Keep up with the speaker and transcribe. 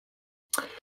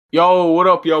Yo, what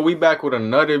up, yo? We back with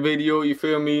another video, you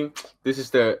feel me? This is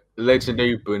the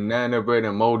legendary Banana Bread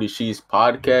and Moldy Cheese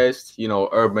podcast,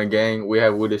 Urban Gang. We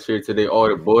have with us here today all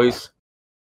the boys.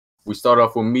 We start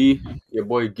off with me, your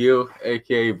boy Gil,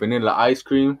 aka Vanilla Ice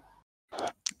Cream.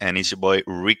 And it's your boy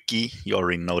Ricky. You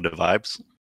already know the vibes.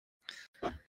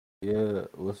 Yeah,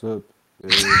 what's up?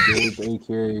 Dave,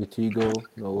 aka Tigo,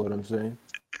 know what I'm saying?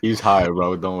 He's high,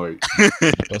 bro, don't worry.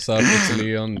 What's up, it's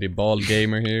Leon, the bald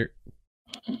gamer here.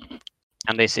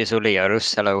 And this is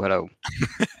Olearus. Hello.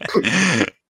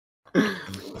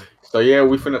 So yeah,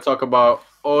 we finna talk about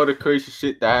all the crazy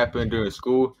shit that happened during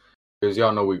school. Because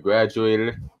y'all know we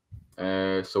graduated.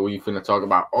 And so we finna talk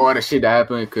about all the shit that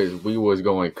happened because we was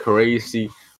going crazy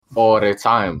all the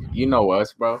time. You know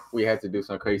us, bro. We had to do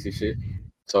some crazy shit.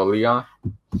 So Leon,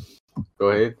 go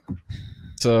ahead.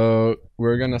 So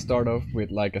we're gonna start off with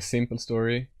like a simple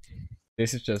story.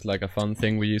 This is just like a fun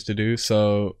thing we used to do.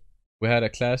 So we had a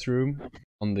classroom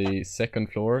on the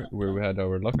second floor where we had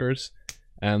our lockers,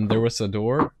 and there was a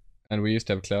door, and we used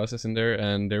to have classes in there,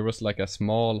 and there was like a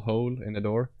small hole in the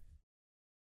door.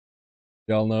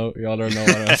 Y'all don't know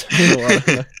what I'm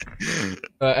saying.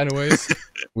 Anyways,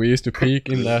 we used to peek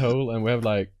in that hole, and we have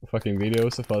like fucking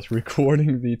videos of us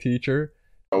recording the teacher.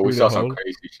 Oh, we saw some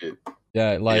crazy shit.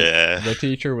 Yeah, the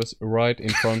teacher was right in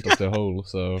front of the hole,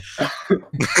 so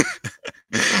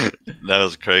that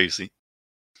was crazy.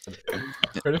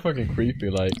 Pretty fucking creepy.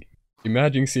 Like,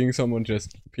 imagine seeing someone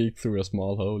just peek through a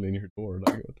small hole in your door.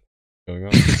 Like, what's going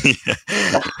on?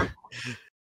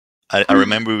 I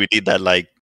remember we did that like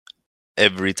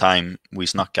every time we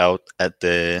snuck out at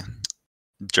the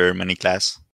Germany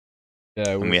class.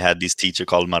 Yeah, when we had this teacher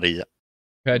called Maria.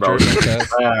 Bro,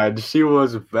 bad. She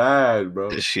was bad, bro.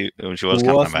 She was kind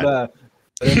of bad.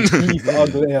 And teeth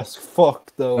ugly as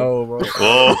fuck, though. Oh, bro.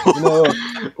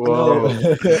 Whoa.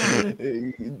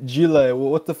 Gile,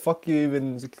 what the fuck you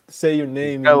even say your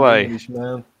name in English,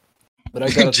 man? But I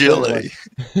gotta Gile. Like,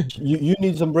 you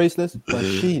need some bracelets, but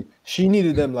she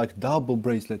needed them like double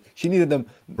bracelet. She needed them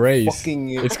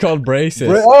fucking. It's called braces.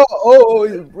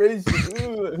 Braces.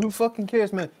 Who fucking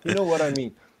cares, man? You know what I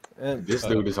mean. And this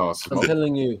dude is awesome. I'm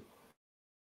telling you,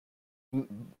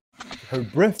 her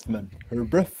breath, man. Her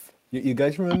breath. You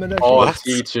guys remember that? All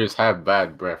teachers have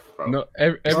bad breath, bro. No,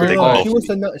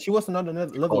 she was another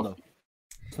level though.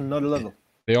 Another level.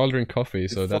 They all drink coffee,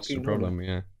 so that's the problem.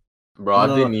 Yeah. Bro, I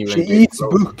didn't even. She eats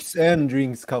books and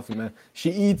drinks coffee, man.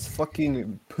 She eats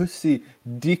fucking pussy,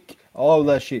 dick, all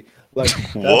that shit. Like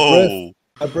whoa.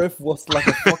 That breath was like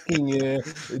a fucking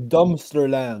dumpster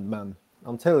land, man.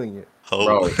 I'm telling you. Oh.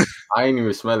 Bro, I ain't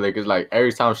even smell it. Cause like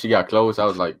every time she got close, I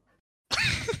was like.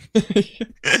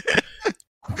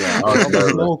 Yeah,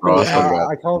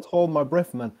 I can't hold my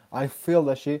breath, man. I feel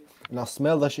that shit, and I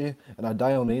smell that shit, and I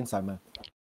die on the inside, man.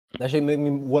 That shit made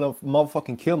me want to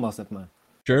motherfucking kill myself, man.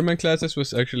 German classes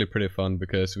was actually pretty fun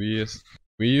because we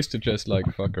used to just like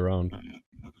fuck around.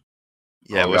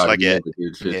 Yeah, it was like it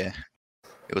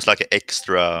was like an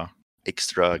extra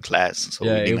class. So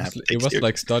yeah, it was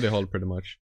like study hall pretty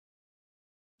much.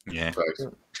 Yeah,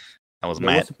 that was mad.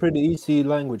 mad. It was a pretty easy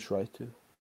language, right? Too.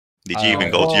 Did you even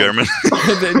go German?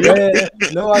 Yeah.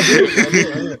 No, I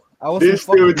did. This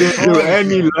dude didn't do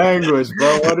any language,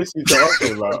 bro. What is he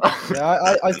talking about?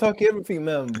 Yeah, I talk everything,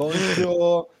 man.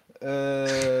 Bonjour.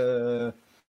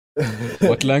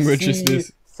 What language is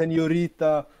this?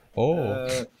 Señorita. Oh.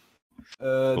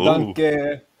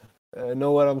 Danke.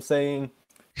 Know what I'm saying?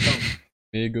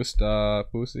 Me gusta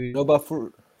pussy. No, but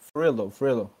for real though.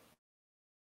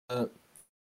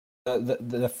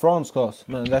 The France class,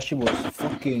 man, that shit was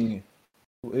fucking.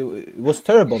 It was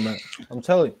terrible, man. I'm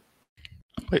telling you.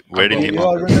 Wait, where did you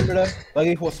all remember that? Like,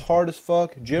 it was hard as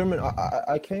fuck. German.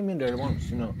 I came in there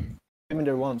once, it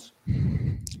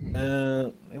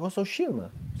was so chill,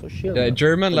 man. So chill. Yeah, man.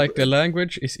 German, like the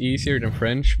language is easier than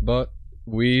French, but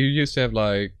we used to have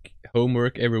like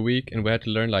homework every week, and we had to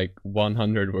learn like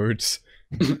 100 words,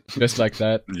 just like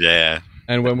that. Yeah.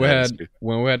 And when we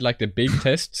had like the big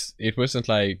tests, it wasn't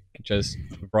like just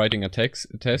writing a text.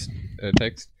 We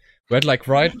had like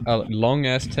write a long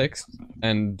ass text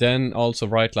and then also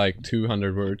write like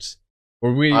 200 words. I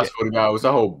swear to God, it was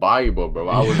a whole Bible, bro.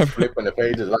 I was flipping the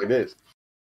pages like this.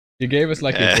 You gave us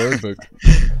like a word book.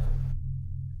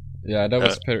 Yeah, that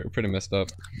was pretty messed up.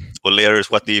 Olearus,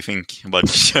 what do you think about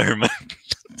German?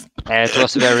 It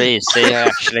was very easy. I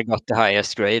actually got the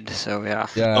highest grade, so yeah.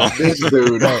 Yeah, this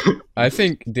dude. I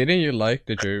think, didn't you like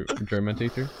the German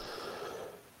teacher?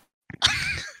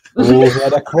 Oh, he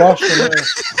had a crush on her.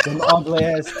 Some ugly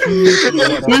ass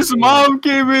teeth. His mom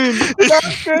came in.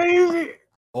 That's crazy.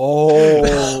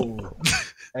 Oh.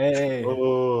 Hey.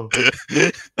 Oh,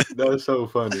 that's so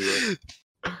funny.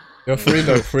 Bro. Yo,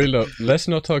 Frilo, let's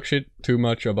not talk shit too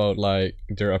much about like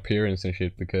their appearance and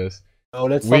shit because No,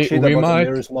 let's talk shit about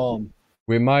Amira's mom.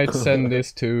 we might send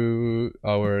this to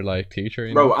our like teacher.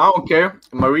 You Bro, know? I don't care,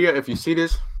 Maria. If you see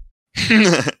this,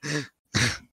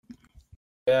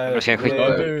 Yeah,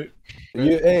 Dude.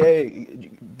 hey,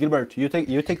 Gilbert, you take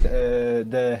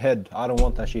the head. I don't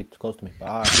want that shit close to me.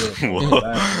 I feel what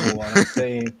I'm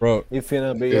saying. Bro, if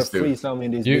you be a threesome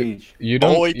in this beach. You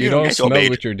don't smell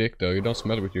with your dick though. You don't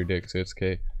smell with your dick, so it's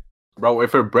okay. bro,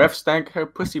 if her breath stank, her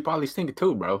pussy probably stink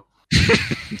too, bro.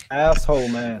 Asshole,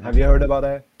 man. Have you heard about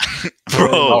that?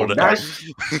 Bro, that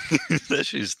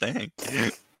shit stank.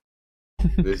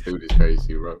 This dude is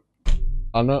crazy, bro.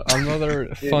 Another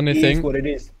funny It thing. is what it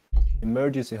is.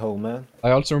 Emergency hole, man. I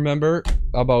also remember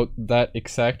about that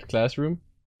exact classroom.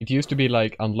 It used to be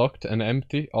like unlocked and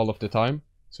empty all of the time,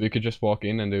 so we could just walk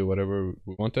in and do whatever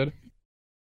we wanted.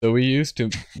 So we used to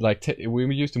like we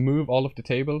used to move all of the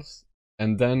tables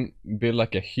and then build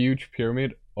like a huge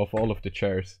pyramid of all of the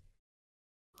chairs.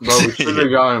 Bro, we should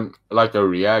have gotten like a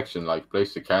reaction, like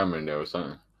place the camera in there or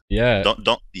something. Yeah.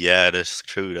 Don't. Yeah, that's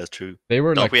true. That's true. They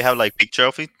were Don't like. we have like picture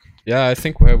of it? Yeah, I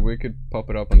think we could pop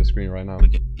it up on the screen right now.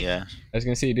 Yeah. As you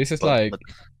can see, this is But- like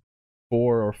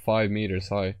 4 or 5 meters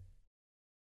high.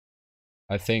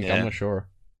 I think. I'm Yeah. not sure.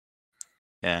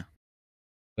 Yeah.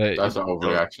 That's an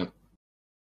overreaction.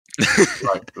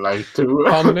 like two.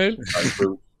 Thumbnail? Like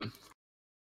two.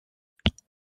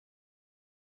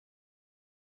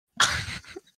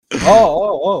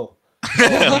 Oh.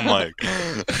 Oh my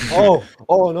god.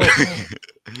 Oh no.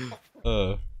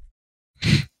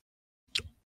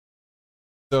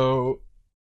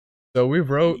 So we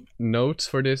wrote notes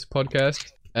for this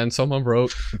podcast, and someone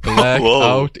wrote blacked Whoa.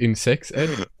 out in sex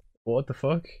ed. What the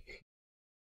fuck?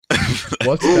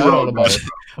 What's that all about?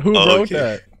 Who wrote Okay.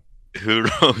 that? Who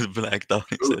wrote blacked out?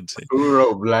 Who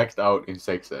wrote blacked out in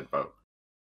sex ed, bro?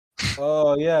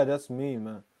 Oh yeah, that's me,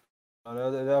 man.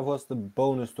 That was the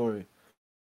bonus story.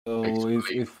 So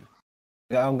if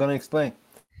yeah, I'm gonna explain.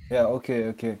 Yeah,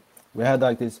 okay. We had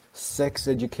like this sex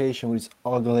education with this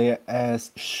ugly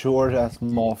ass, short ass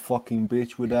motherfucking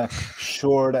bitch with that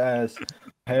short ass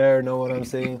hair, know what I'm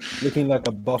saying? Looking like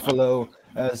a buffalo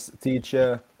as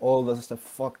teacher, all this the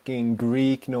fucking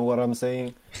Greek, know what I'm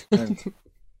saying? And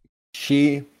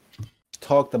she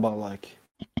talked about like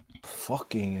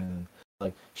fucking and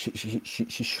like she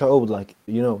showed like,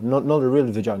 you know, not a real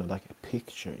vagina, like a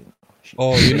picture, you know.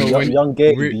 Oh, you know when young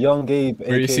Gabe,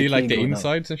 where you see like the going out.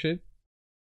 insides and shit.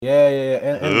 Yeah,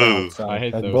 and the outside. I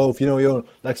hate like those. both, you know,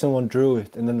 like someone drew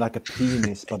it and then like a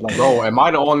penis, but like Bro, am I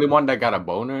the only one that got a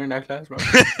boner in that class, bro?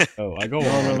 Oh, I go no,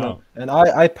 on no, right no. now. And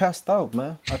I passed out,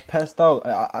 man. I passed out.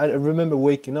 I remember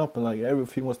waking up and like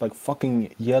everything was like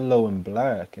fucking yellow and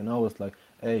black, and I was like,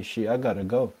 hey, shit, I gotta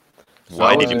go.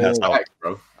 Why I did was you in pass the out? back,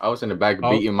 bro? I was in the back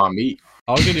Oh. beating my meat.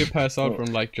 How did you pass out from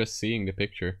like just seeing the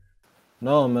picture?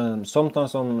 No, man.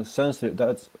 Sometimes I'm sensitive.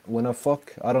 That's when I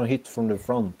fuck, I don't hit from the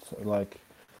front. Like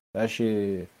that shit.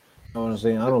 You know what I'm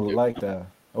saying? I don't like that.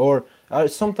 Or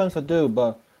sometimes I do,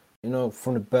 but you know,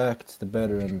 from the back it's the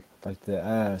better, and like the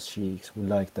ass cheeks, we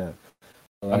like that.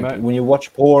 Like when you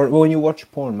watch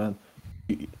porn, man.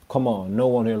 Come on, no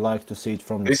one here likes to see it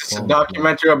from the This is a front.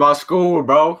 documentary about school,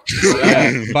 bro.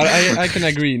 Yeah, but I can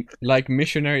agree. Like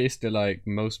missionary is the like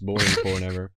most boring porn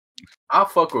ever. I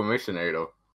fuck with missionary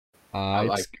though.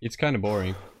 It's kind of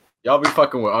boring. Y'all be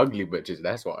fucking with ugly bitches,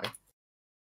 that's why.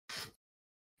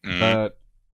 But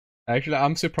actually,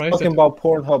 I'm surprised. Talking That, about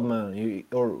Pornhub, man,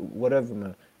 or whatever,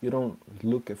 man. You don't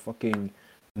look at fucking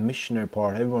missionary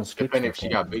part. Everyone skips Depending that if she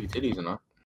part. got big titties or not.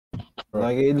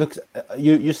 Like it looks,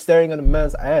 you're staring at a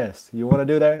man's ass. You want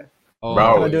to do that? oh,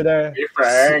 Bro, Want to do that?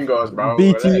 different angles, bro.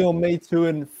 BT Relax. your mate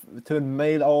to a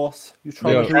male ass. You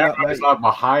trying Yo. to do that, Camera mate? is like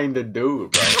behind the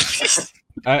dude, bro.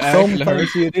 I actually heard.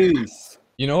 Sometimes it is.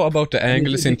 You know about the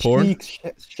angles in The porn?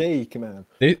 cheeks shake, man.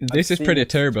 This I've is seen pretty it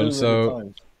terrible. too many So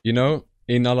times. you know,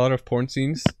 in a lot of porn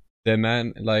scenes, the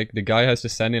man, like the guy, has to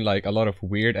stand in like a lot of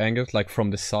weird angles, like from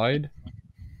the side.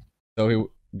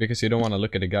 So because you don't want to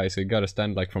look at the guy, so you gotta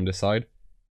stand like from the side.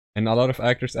 And a lot of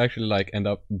actors actually like end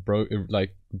up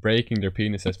breaking their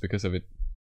penises because of it.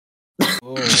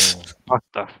 Oh. What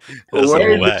the? That's so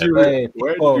Where wet. did you Hey,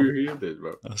 where people. did you hear this,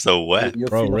 bro? So wet. You're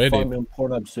Bro, finna ready. find me on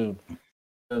Pornhub soon. I'm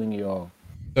telling y'all.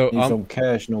 So Need some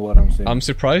cash, know what I'm saying? I'm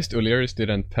surprised Uliris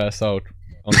didn't pass out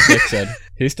on sex ed.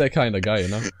 He's that kind of guy, you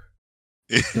know.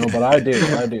 No, but I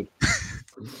did.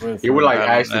 He would like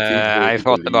ask the I teacher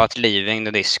thought to leave. about leaving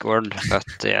the Discord, but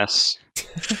yes.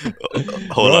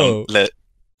 Hold Bro. on.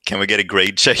 Can we get a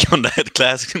grade check on that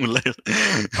class? Oh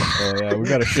yeah, we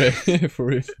gotta share for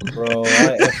it. Bro,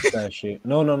 I F that shit.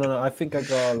 No. I think I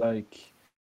got like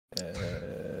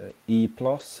E+.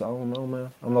 I don't know, man.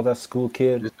 I'm not that school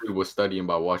kid. This dude was studying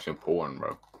by watching porn,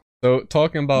 bro. So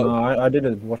talking about No, I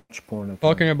didn't watch porn.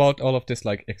 talking about all of this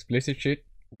like explicit shit,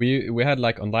 we had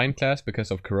like online class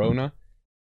because of Corona,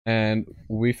 and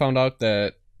we found out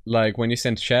that like when you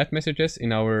send chat messages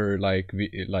in our like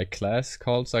class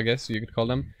calls, I guess you could call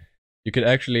them, you could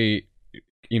actually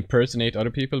impersonate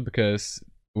other people, because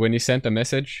when you sent a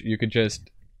message, you could just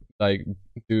like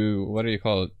do, what do you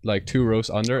call it, like 2 rows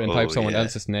under and type someone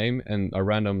else's name and a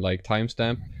random like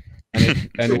timestamp, and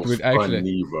it would actually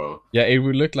funny, bro. Yeah, it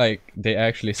would look like they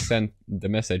actually sent the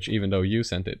message even though you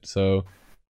sent it. So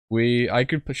I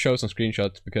could show some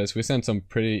screenshots because we sent some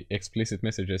pretty explicit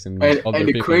messages in other And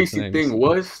the people's crazy names. thing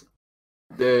was,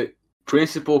 the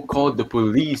principal called the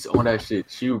police on that shit.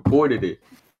 She reported it.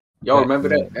 Y'all remember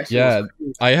that? That shit Yeah, was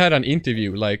crazy. I had an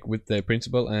interview like with the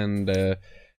principal, and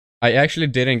I actually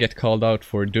didn't get called out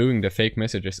for doing the fake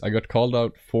messages. I got called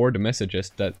out for the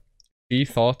messages that she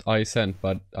thought I sent,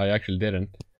 but I actually didn't.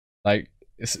 Like,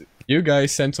 you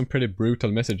guys sent some pretty brutal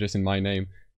messages in my name.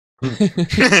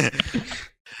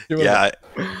 Yeah.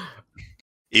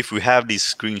 If we have these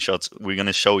screenshots, we're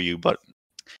gonna show you, but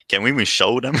can we even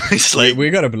show them? It's like we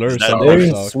gotta blur that- some They're of in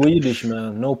it out. Swedish,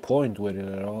 man. No point with it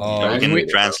at all. Oh, can we we-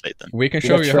 translate them? We can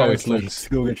show you how it Translate. looks.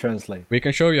 Google Translate. We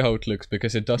can show you how it looks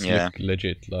because it does Yeah. look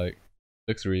legit. Like,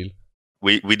 looks real.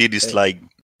 We did this like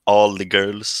all the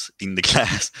girls in the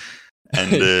class,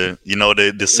 and you know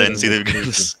the sensitive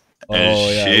girls. Oh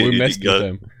yeah, shit, we it messed got- with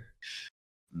them.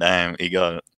 Damn, he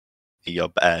got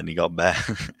bad. He got bad.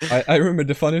 I remember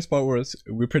the funniest part was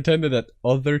we pretended that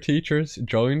other teachers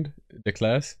joined the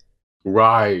class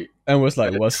Right. and was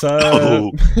like, "What's up?"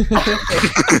 Oh.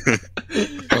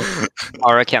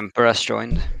 Ara Kemper has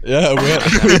joined. Yeah,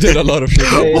 we did a lot of shit.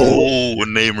 Hey, Oh,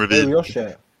 name Hey, reveal. Yoshi.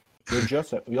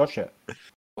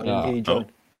 Why Yeah. didn't he join?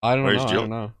 I don't Where's know. I Joe? don't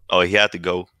know, Oh, he had to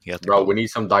go. He had to Bro, go. we need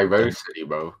some diversity,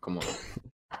 bro. Come on.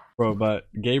 bro. But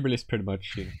Gabriel is pretty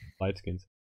much light skins.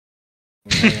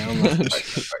 Yeah, I'm not-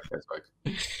 That's right.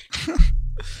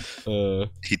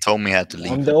 He told me I had to I'm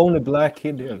leave. the only black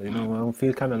kid here. You know, I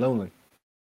feel kind of lonely.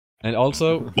 And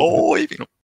also, Boy, you know.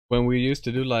 when we used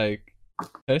to do like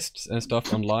tests and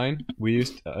stuff online, we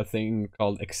used a thing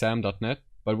called exam.net,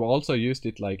 but we also used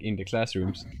it like in the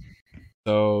classrooms.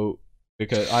 So,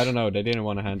 because I don't know, they didn't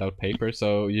want to hand out paper,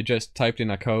 so you just typed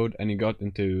in a code and you got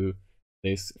into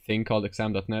this thing called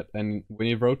exam.net, and when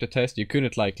you wrote the test, you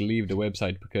couldn't like leave the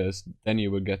website because then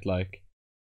you would get like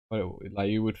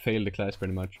you would fail the class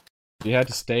pretty much. You had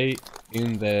to stay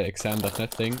in the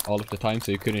exam.net thing all of the time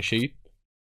so you couldn't cheat.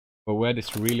 But we had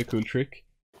this really cool trick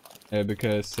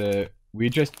because we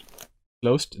just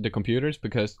closed the computers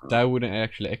because that wouldn't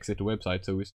actually exit the website,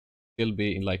 so we still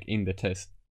be in the test,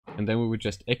 and then we would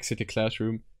just exit the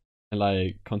classroom and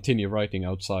like continue writing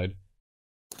outside.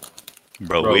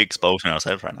 Bro, Bro. we exposing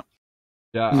ourselves right now.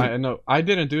 Yeah, I know. I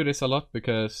didn't do this a lot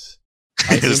because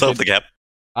It's off the cap.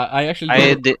 I actually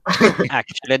I did.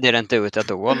 actually didn't do it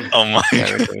at all. Oh my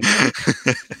Very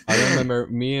god. I remember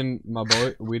me and my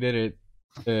boy, we did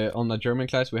it on the German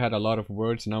class. We had a lot of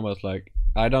words, and I was like,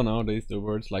 I don't know these the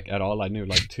words like at all. I knew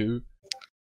like 2,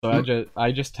 so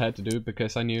I just had to do it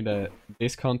because I knew that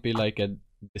this can't be like a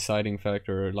deciding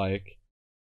factor. Like,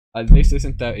 this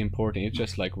isn't that important. It's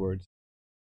just like words.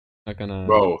 Not gonna.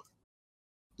 Bro,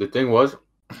 the thing was,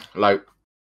 like,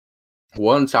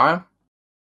 one time,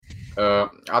 I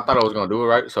thought I was gonna do it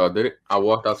right, so I did it. I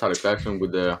walked outside the classroom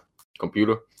with the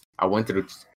computer. I went to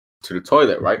the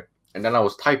toilet, right, and then I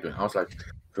was typing. I was like,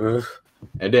 ugh.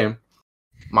 And then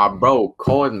my bro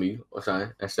called me or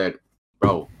something and said,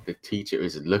 "Bro, the teacher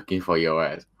is looking for your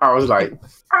ass." I was like,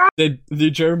 The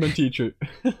German teacher.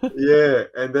 yeah.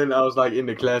 And then I was like in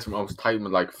the classroom, I was typing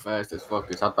like fast as fuck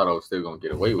because I thought I was still gonna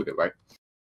get away with it, right?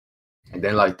 And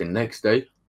then like the next day,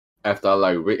 after I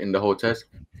like written the whole test,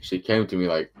 she came to me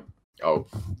like, "Oh,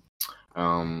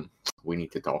 we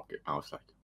need to talk." I was like,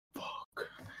 "Fuck."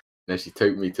 Then she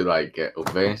took me to like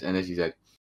advanced, and then she said,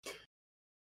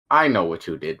 "I know what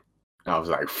you did." I was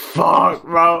like, "Fuck,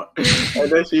 bro."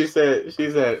 And then she said,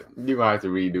 "You gonna have to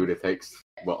redo the text,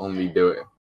 but only do it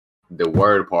the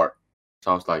word part."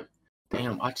 So I was like,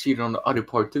 "Damn, I cheated on the other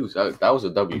part too." So that was a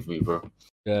W for me, bro. So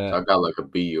Yeah, I got like a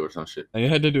B or some shit. and you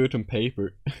had to do it on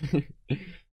paper.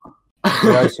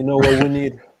 Guys, you know what we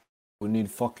need? We need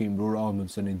fucking Bror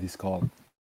Amundsen in this call.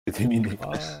 Get him in here.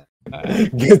 Get Damn,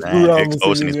 Bror you're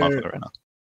exposing this Amundsen motherfucker right now.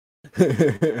 in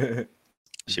here.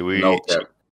 Should we? No cap.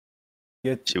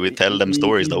 Get Should we tell them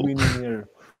stories, though? Edwin in here.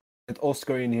 Get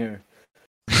Oscar in here.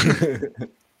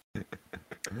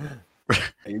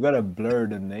 You gotta blur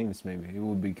the names, maybe. It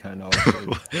would be kind of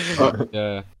awkward.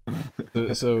 Yeah.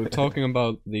 So talking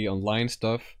about the online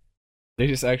stuff, this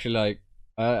is actually like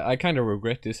I kind of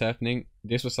regret this happening.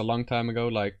 This was a long time ago,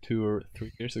 like 2 or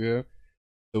 3 years ago.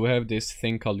 So we have this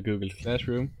thing called Google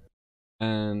Classroom,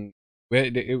 and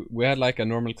we had like a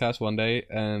normal class one day,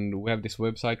 and we have this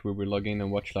website where we log in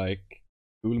and watch like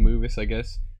cool movies, I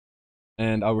guess.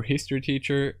 And our history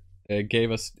teacher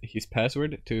gave us his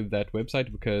password to that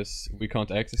website because we can't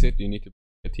access it. You need to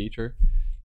be a teacher.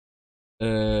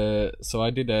 So I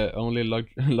did the only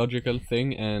logical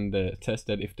thing and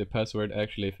tested if the password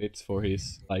actually fits for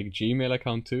his like Gmail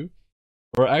account too.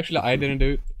 Or actually, I didn't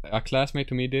do it. A classmate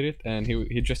to me did it, and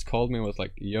he just called me and was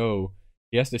like, "Yo,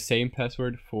 he has the same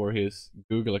password for his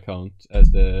Google account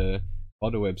as the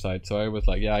other website." So I was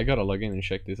like, "Yeah, I gotta log in and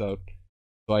check this out."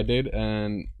 So I did,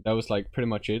 and that was like pretty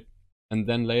much it. And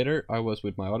then later, I was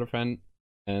with my other friend,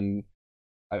 and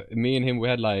me and him, we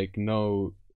had like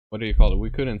no, what do you call it? We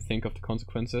couldn't think of the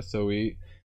consequences, so we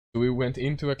went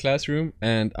into a classroom,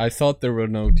 and I thought there were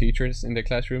no teachers in the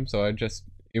classroom, so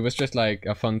it was just like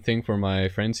a fun thing for my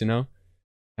friends, you know?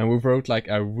 And we wrote like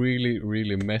a really,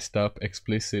 really messed up,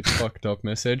 explicit, fucked up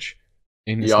message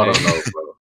in his Y'all name. don't know,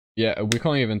 bro. Yeah, we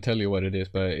can't even tell you what it is,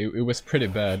 but it was pretty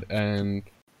bad. And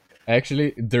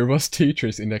actually, there was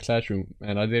teachers in the classroom,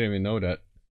 and I didn't even know that.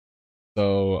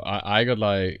 So I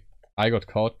got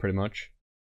caught pretty much.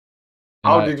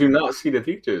 And How did you not see the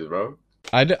teachers, bro?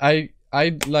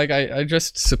 I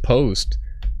just supposed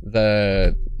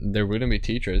that there wouldn't be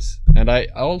teachers, and I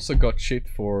also got shit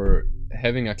for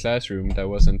having a classroom that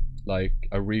wasn't like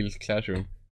a real classroom,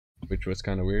 which was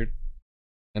kind of weird.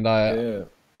 And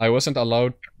I wasn't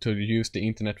allowed to use the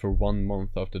internet for 1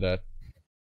 month after that.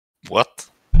 What?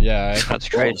 Yeah, That's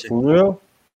crazy. For real?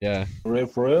 yeah, For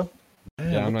real?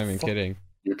 yeah. I'm not even kidding.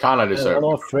 You kind of I'm deserve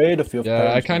not it. afraid of your Yeah,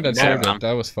 I parents. kind of Yeah, deserved man. it.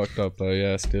 That was fucked up, but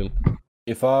yeah, still.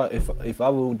 If I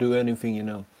would do anything, you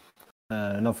know,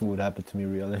 nothing would happen to me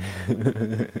really.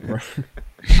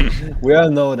 We all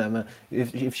know that, man.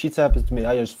 If shit happens to me,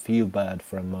 I just feel bad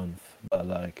for a month. But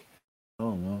like, I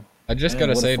don't know. I just Man,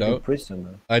 gotta what a say fucking though, prison,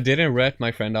 man. I didn't rat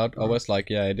my friend out. I was like,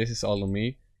 yeah, this is all on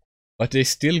me. But they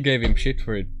still gave him shit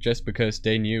for it just because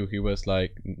they knew he was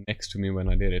like next to me when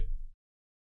I did it.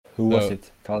 Who was So-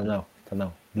 it? Tell now.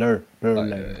 Blur.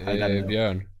 I gotta know.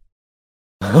 Björn.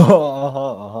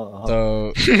 Uh-huh.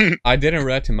 So I didn't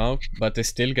rat him out, but they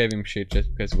still gave him shit just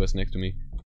because he was next to me.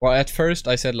 Well, at first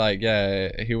I said like, yeah,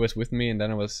 he was with me, and then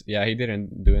I was, yeah, he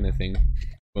didn't do anything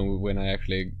when I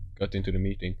actually got into the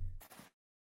meeting.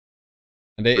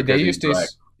 And they Because he's used this, black.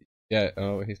 yeah.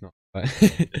 Oh, he's not.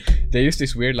 They used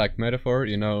this weird like metaphor,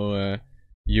 you know.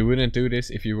 You wouldn't do this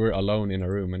if you were alone in a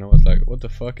room, and I was like, what the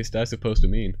fuck is that supposed to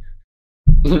mean?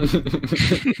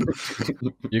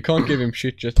 You can't give him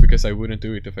shit just because I wouldn't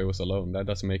do it if I was alone. That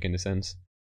doesn't make any sense.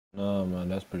 No, man,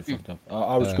 that's pretty fucked up.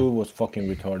 Our school was fucking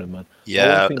retarded, man.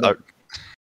 Yeah. think that-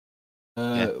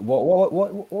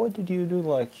 What did you do?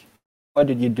 Like, why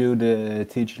did you do the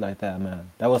teacher like that, man?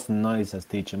 That was the nicest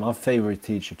teacher. My favorite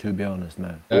teacher, to be honest,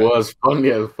 man. It was funny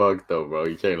as fuck though, bro.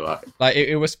 You can't lie. Like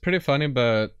it was pretty funny,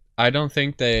 but I don't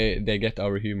think they get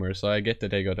our humor. So I get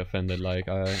that they got offended. Like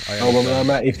I No, but understand.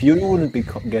 man, if you wouldn't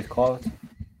get caught,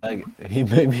 like he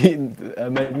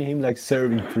imagine him like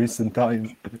serving prison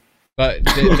time. But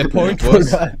the point For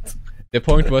was that. the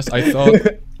point was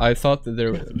I thought that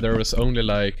there was only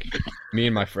like me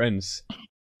and my friends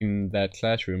in that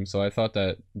classroom. So I thought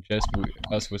that just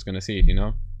us was gonna see it, you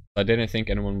know. I didn't think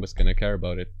anyone was gonna care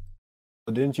about it.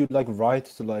 But didn't you like write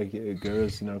to like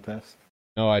girls in our class?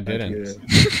 No, I Like, didn't.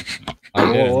 I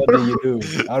I didn't. What did you do?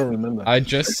 I don't remember. I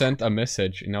just sent a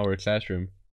message in our classroom.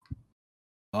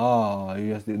 Oh,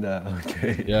 you just did that.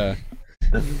 Okay. Yeah.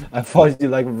 I thought you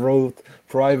like wrote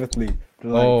privately. To,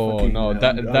 like, Oh, fucking, no,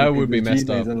 that would be messed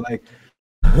Gmails up. And, like,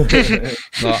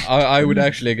 No, I would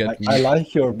actually get. I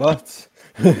like your butt.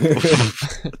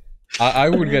 I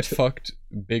would get fucked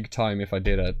big time if I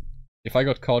did that. If I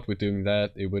got caught with doing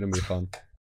that, it wouldn't be fun.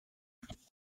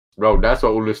 Bro, that's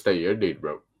what Ulu Stayer did,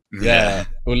 bro. Yeah,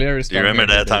 O'Leary's. Do you remember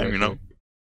that time, you know?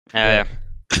 Yeah.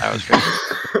 That was crazy.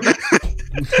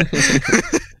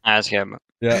 That's good.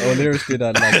 Yeah, O'Leary's did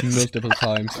that like multiple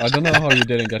times. I don't know how you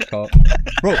didn't get caught.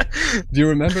 Bro, do you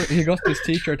remember he got this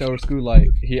teacher at our school, like,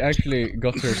 he actually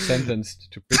got her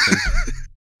sentenced to prison.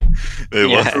 Wait,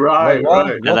 what? Yeah. Right, What?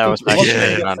 right. Yeah, that was What back did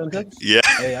then, you man. get sentenced? Yeah.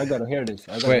 Hey, I gotta hear this.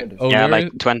 Wait, Yeah, O'Leary?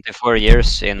 like 24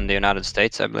 years in the United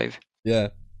States, I believe. Yeah.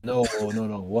 No.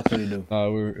 What did he do?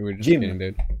 We're just Jim. kidding,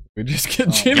 dude. We're just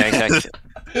kidding. Oh, Jim. Yeah, exactly.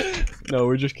 No,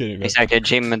 we're just kidding. Man. Exactly,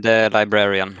 Jim the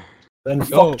librarian. And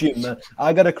fuck Oh. Jim, man.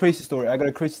 I got a crazy story.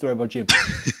 About Jim.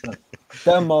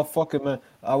 That motherfucker, man.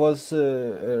 I was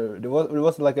there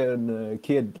was like a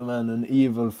kid, man, an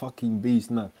evil fucking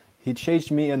beast, man. He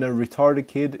chased me and a retarded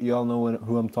kid. Y'all know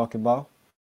who I'm talking about.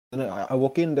 And I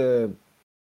walk in the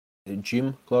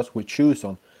gym class with shoes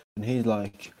on, and he's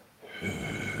like,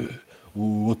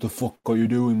 "What the fuck are you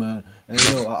doing, man?" And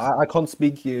you know, I can't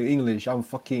speak English. I'm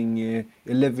fucking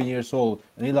 11 years old,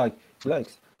 and he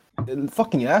likes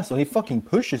fucking asshole. He fucking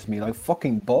pushes me like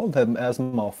fucking bald head ass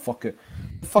motherfucker.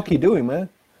 What the fuck he doing, man?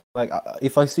 Like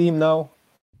if I see him now,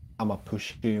 I'ma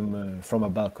push him from a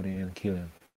balcony and kill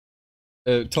him.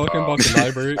 Talking about the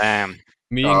library, Damn.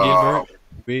 me and Gilbert,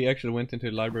 we actually went into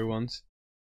the library once,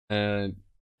 and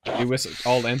it was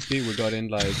all empty. We got in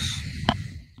like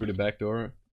through the back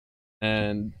door,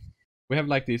 and we have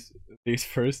like these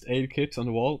first aid kits on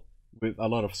the wall with a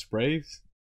lot of sprays,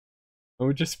 and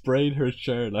we just sprayed her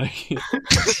chair like.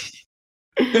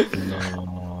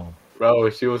 No.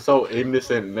 Bro, she was so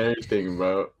innocent and everything,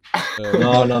 bro.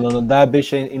 No. That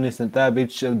bitch ain't innocent. That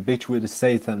bitch a bitch with the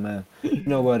Satan, man. You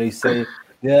know what they say?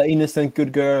 Yeah, innocent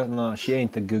good girl. No, she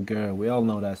ain't a good girl. We all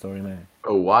know that story, man.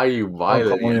 Oh, why are you Don't come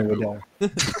violent? on here with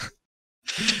that.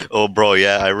 Oh, bro,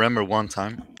 yeah, I remember one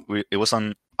time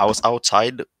I was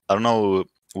outside. I don't know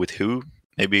with who.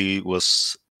 Maybe it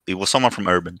was someone from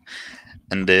URBN,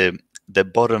 and the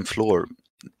bottom floor,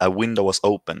 a window was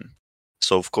open.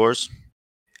 So of course,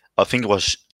 I think it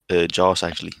was Josh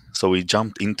actually. So we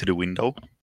jumped into the window,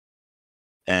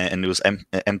 and it was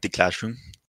empty classroom.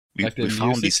 Like the We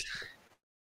found music?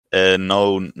 this.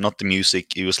 No, not the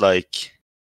music. It was like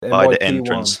by the NYT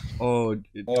entrance Oh,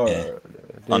 Or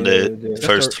on the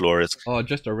first floor. It's,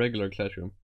 just a regular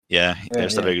classroom. yeah,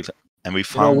 there's the yeah. regular. And we You know,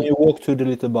 found. when you walk to the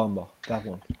little bamba, that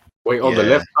one. Wait, on the Yeah.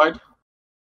 left side?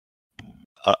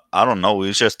 I don't know.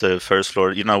 It's just the first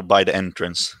floor. You know, by the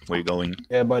entrance where you're going.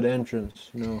 Yeah, by the entrance.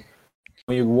 You know,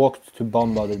 when you walked to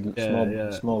bamba, the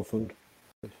Yeah. small food.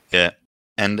 Yeah,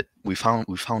 and we found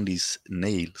these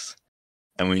nails,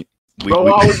 and we Bro,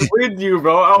 I was with you,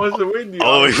 bro. I was with you.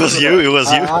 Oh, it was you. It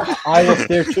was you. I was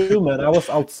there too, man. I was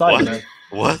outside, What? man.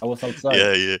 What? I was outside.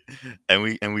 Yeah. And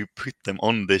we put them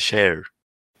on the chair.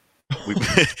 We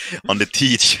on the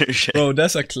teacher chair. Bro,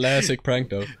 that's a classic prank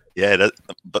though. Yeah,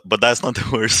 but that's not the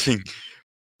worst thing.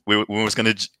 We was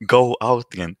gonna go out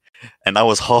again, and I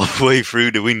was halfway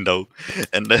through the window,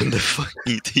 and then the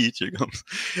fucking teacher comes.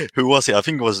 Who was it? I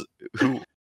think it was who.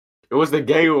 It was the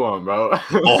gay one, bro.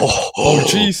 Oh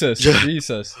Jesus, yeah.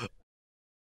 Jesus.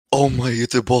 Oh my,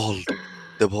 the bald,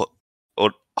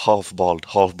 or half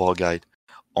bald guy.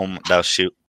 That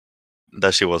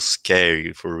shit was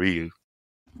scary for real.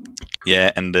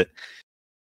 Yeah, and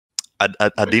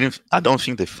I don't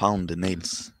think they found the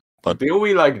nails. But didn't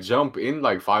we like jump in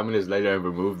like 5 minutes later and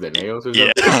remove the nails or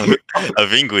yeah, something? I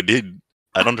think we did.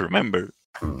 I don't remember.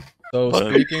 So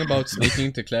But- speaking about sneaking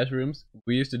into classrooms,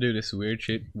 we used to do this weird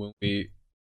shit when we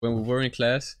were in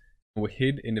class. We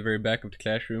hid in the very back of the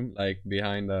classroom, like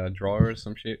behind a drawer or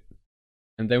some shit,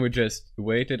 and then we just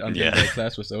waited until Yeah. the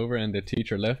class was over and the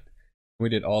teacher left. We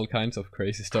did all kinds of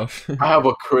crazy stuff. I have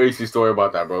a crazy story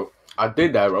about that, bro. I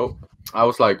did that, bro. I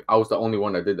was the only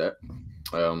one that did that.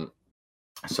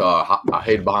 So I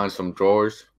hid behind some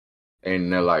drawers, and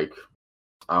like,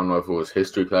 I don't know if it was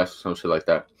history class or some shit like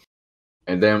that.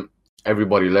 And then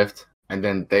everybody left, and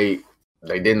then they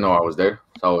didn't know I was there,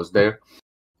 so I was there.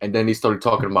 And then they started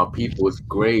talking about people's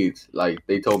grades. Like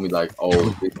they told me, like, "Oh,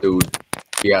 this dude,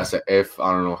 he has an F.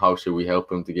 I don't know how should we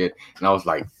help him to get." And I was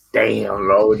like, "Damn,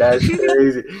 bro, that's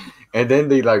crazy." And then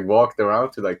they like walked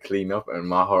around to like clean up, and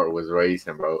my heart was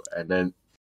racing, bro. And then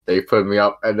they put me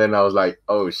up, and then I was like,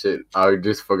 "Oh shit, I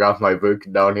just forgot my book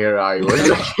down here. I was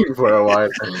looking for a while."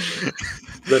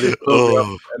 Then they put me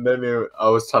up, and then I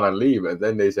was trying to leave, and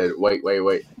then they said, "Wait,"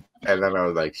 and then I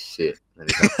was like, "Shit." And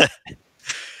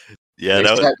Yeah, they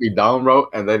that was, sat me down, bro,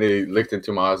 and then they looked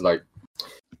into my eyes like,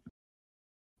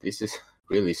 "This is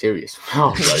really serious." I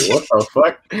was like, "What the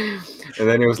fuck?" And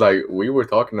then it was like, we were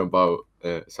talking about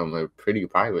some pretty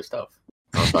private stuff.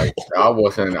 I was like, I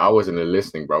wasn't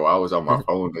listening, bro. I was on my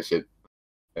phone and shit.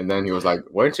 And then he was like,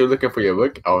 "Weren't you looking for your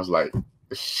book?" I was like,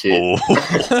 "Shit."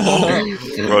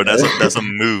 bro, that's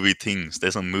some movie things.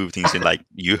 There's some movie things in like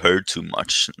you heard too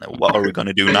much. What are we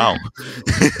gonna do now?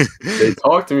 They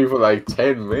talked to me for like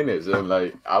 10 minutes, and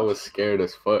like I was scared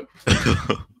as fuck.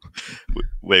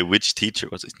 Wait, which teacher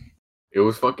was it? It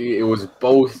was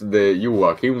both the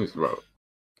URBNs, bro.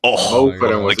 Oh, Both of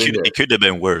them was in there. it could have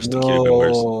been worse. It could have been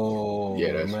worse. No,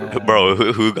 Yeah, that's man. Bro,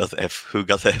 who got F? Who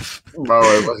got F? Bro,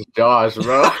 it was Josh,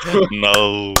 bro.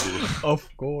 No. Of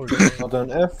course. Not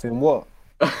an F in what?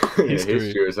 Yeah,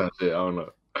 history or some shit. I don't know.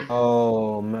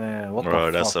 Oh man, what Bro,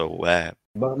 the that's fuck? so whack.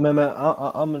 But man,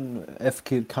 I'm an F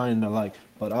kid kind of like,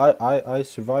 but I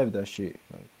survived that shit.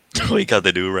 Like, We got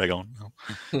the do-rag on.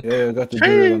 yeah, I got the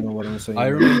do. I know what I'm saying. I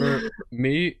remember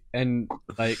me and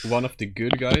like one of the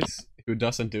good guys who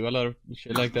doesn't do a lot of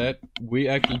shit like that. We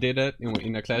actually did that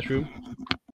in a classroom,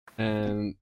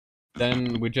 and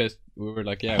then we were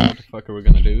like, yeah, what the fuck are we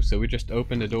gonna do? So we just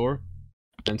opened the door,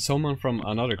 and someone from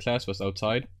another class was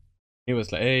outside. He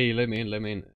was like, hey, let me in, let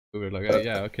me in. We were like, oh,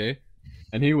 yeah, okay.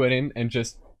 And he went in and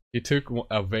he took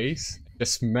a vase,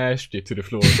 just smashed it to the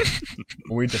floor,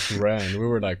 and we just ran. We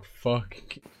were like, fuck,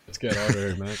 let's get out of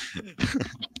here, man.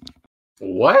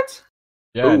 What?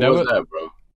 Yeah, Who was that,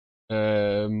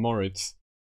 bro? Moritz.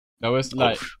 That was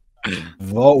like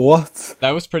What?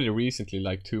 that was pretty recently,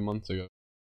 like 2 months ago.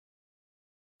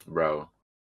 Bro.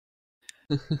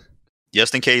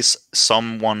 Just in case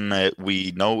someone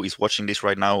we know is watching this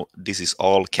right now, this is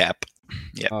all cap.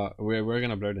 Yeah. We're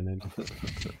gonna blur the name.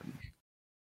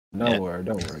 Don't worry,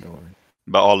 don't worry.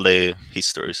 But all the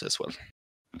histories as well.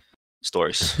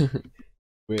 Stories.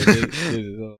 This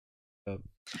is all.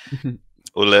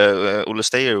 Ulle,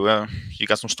 stay here. You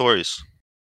got some stories.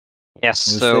 Yes,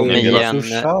 so so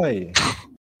shy.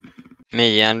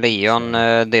 me and Leon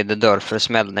did the door for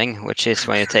smelling, which is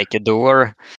when you take a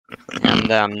door and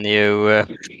then you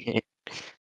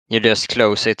just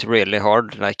close it really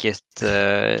hard, like it.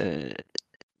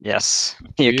 Yes,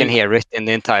 you can hear it in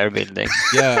the entire building.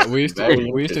 Yeah, we used to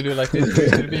do like this. We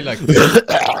used to be like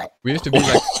this. We used to be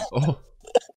like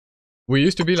we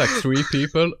used to be like 3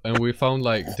 people, and we found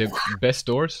like the best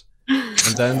doors,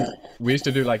 and then we used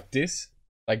to do like this,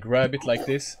 like grab it like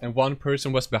this, and one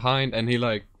person was behind, and he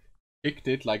like kicked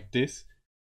it like this,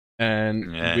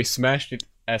 and we smashed it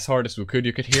as hard as we could.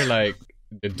 You could hear like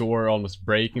the door almost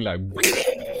breaking, like,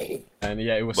 and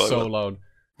yeah, it was so loud.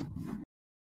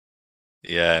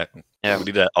 Yeah, we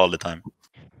did that all the time.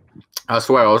 I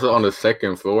swear, I was on the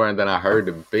 2nd floor, and then I heard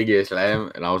the biggest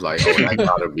slam, and I was like, "Oh, that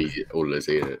gotta be Ole's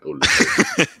here."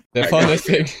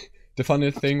 The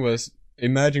funniest thing was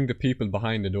imagine the people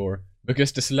behind the door,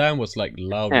 because the slam was like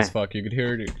loud as fuck. You could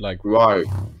hear it like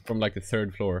from like the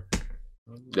 3rd floor.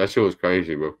 That shit was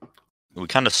crazy, bro. We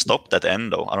kind of stopped at the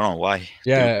end though. I don't know why.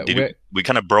 Yeah, we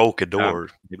kind of broke a door.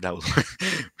 Maybe that was.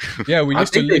 Yeah, we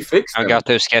used to lift. I got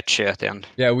too sketchy at the end.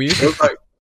 Yeah, we used to. Like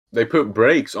they put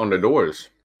brakes on the doors.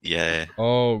 Yeah.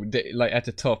 Oh, like at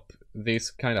the top,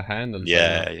 these kind of handles.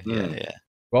 Yeah.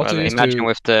 Well, imagine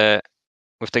with the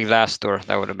glass door,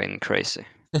 that would have been crazy.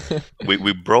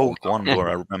 we broke one door,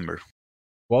 I remember.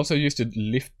 We also used to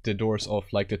lift the doors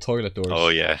off, like the toilet doors. Oh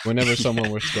yeah. Whenever someone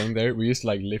was going there, we used to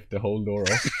like lift the whole door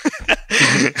off.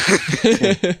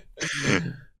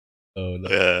 Oh no.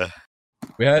 Yeah.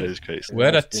 We had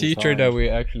a teacher that we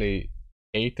actually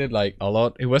hated like a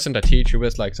lot. It wasn't a teacher, it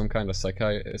was like some kind of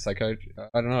psychiatrist.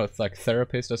 I don't know, it's like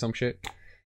therapist or some shit.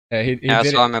 I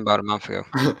saw him about a month ago.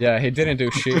 Yeah, he didn't do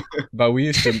shit, but we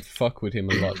used to fuck with him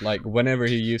a lot. Like whenever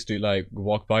he used to like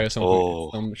walk by or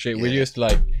some shit, we used to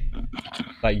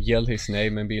like yell his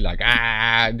name and be like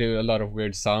do a lot of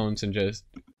weird sounds and just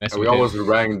mess with him. We always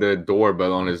rang the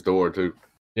doorbell on his door too.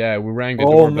 Yeah, we rang the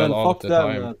doorbell all the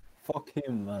time. Man. Fuck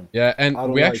him, man. Yeah, and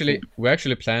we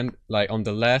actually planned like on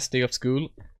the last day of school,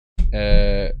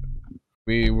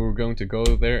 we were going to go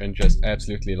there and just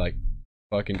absolutely like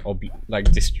fucking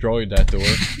destroy that door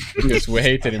because we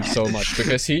hated him so much,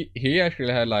 because he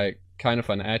actually had like kind of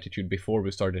an attitude before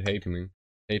we started hating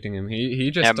him. He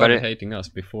just started hating us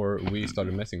before we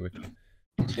started messing with him.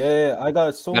 Yeah, I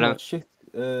got so much shit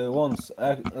once.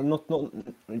 Not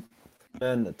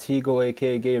man, Tigo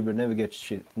aka Gabriel never gets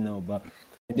shit, no, but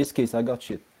in this case I got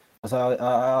shit. So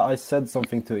I said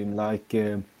something to him like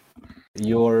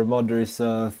your mother is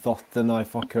a thought and I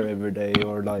fuck her every day,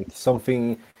 or like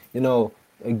something, you know,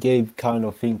 a gay kind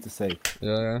of thing to say.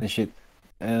 Yeah. And shit.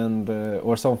 And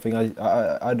or something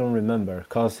I don't remember,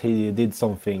 cause he did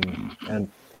something, and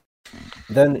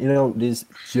then you know these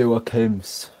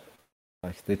Joachims,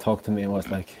 like they talked to me and was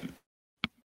like,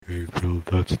 "Hey bro,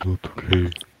 that's not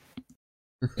okay."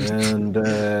 And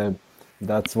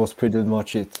that was pretty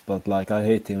much it. But like I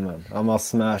hate him, man. I must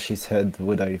smash his head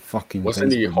with a fucking.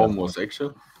 Wasn't he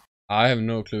homosexual? I have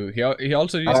no clue. He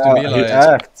also used to be like. He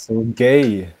acts so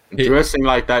gay. Dressing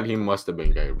like that, he must have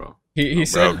been gay, bro. He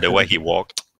said the way he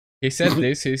walked. He said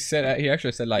this. He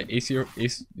actually said like, "Is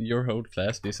your whole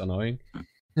class this annoying?"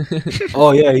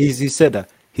 Oh yeah, he said that.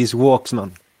 His walks,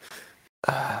 man.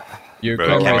 Your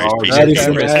camera is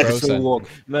frozen. Walk.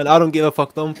 Man, I don't give a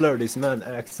fuck. Don't blur this, man.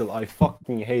 Axel, I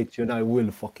fucking hate you, and I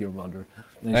will fuck your mother.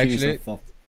 And actually,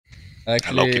 I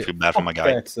feel bad for my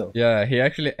guy. Axel. Yeah, he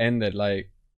actually ended like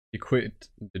He quit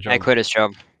the job. I quit his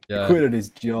job. Yeah. Quit his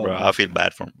job. Bro, I feel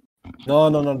bad for him. No,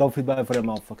 don't feel bad for that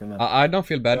motherfucker, man. I don't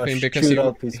feel bad for him because Shoot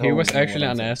up his he was home, you know actually what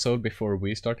I'm an saying? asshole before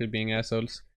we started being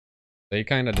assholes. So he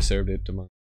kind of deserved it to much.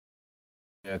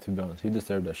 Yeah, to be honest, he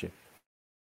deserved that shit.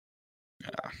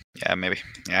 Yeah, maybe.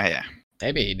 Yeah.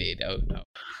 Maybe he did. I don't know.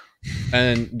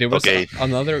 And there was Okay.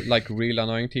 another like real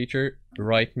annoying teacher.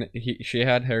 She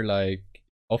had her like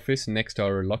office next to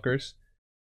our lockers,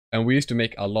 and we used to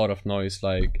make a lot of noise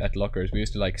like at lockers. We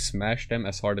used to like smash them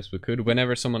as hard as we could.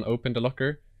 Whenever someone opened the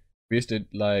locker, we used to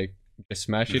like just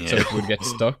smash it so Yeah. it would get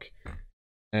stuck.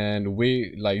 And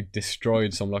we like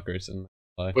destroyed some lockers. And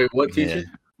like, Wait, what teacher?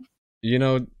 you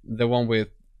know, the one with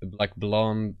like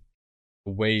blonde,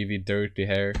 wavy, dirty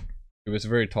hair. She was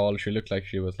very tall. She looked like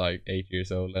she was like 8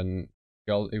 years old, and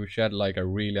she had like a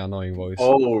really annoying voice.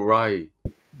 Oh, right.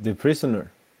 The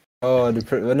prisoner. Oh,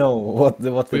 no. What?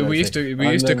 we used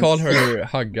to call her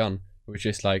Haggan, which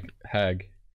is like hag.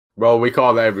 Bro, we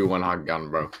call everyone hot gun,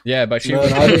 bro. Yeah, but she. No,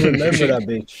 I don't remember that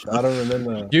bitch. I don't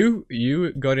remember.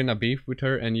 You got in a beef with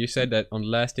her, and you said that on the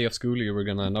last day of school you were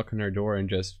gonna knock on her door and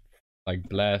just like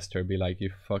blast her, be like,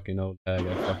 "You fucking old hag,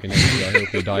 I fucking hate you. I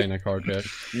hope you die in a car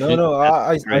crash." No.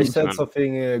 I Great, said man.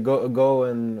 something. Go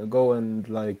and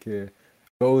like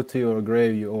go to your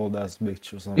grave, you old ass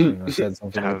bitch, or something. I said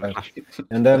something like that.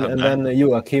 And then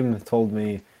you, Akim, told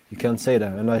me you can't say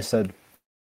that, and I said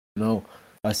no.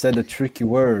 I said a tricky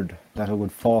word that I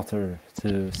would flatter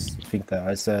to think that.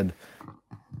 I said,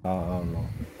 I don't know.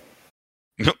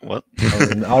 What?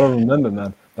 I don't remember,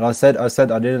 man. But I said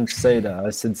I didn't say that. I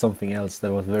said something else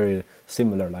that was very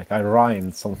similar. Like I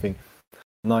rhymed something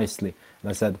nicely,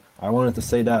 and I said I wanted to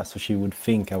say that so she would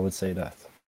think I would say that.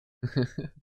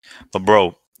 But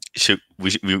bro,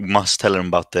 we must tell him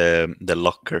about the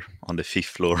locker on the 5th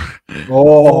floor.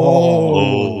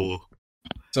 Oh.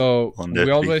 So On the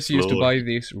we always fifth used to floor. buy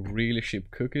these really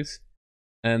cheap cookies,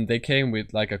 and they came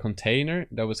with like a container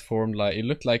that was formed like it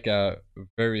looked like a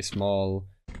very small.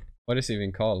 What is it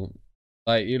even called?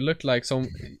 Like it looked like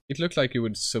It looked like you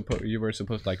were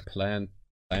supposed to like plant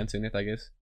plants in it, I guess.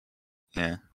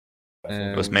 Yeah,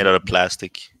 And it was made out of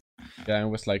plastic. yeah, and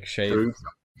it was like shaped True.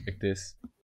 like this.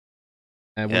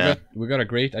 And Yeah. we got a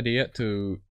great idea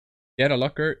to get a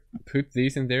locker, put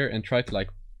these in there, and try to like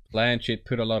plant shit,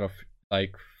 put a lot of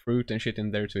like fruit and shit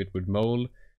in there so it would mold,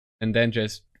 and then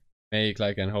just make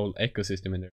like a whole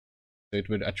ecosystem in there, so it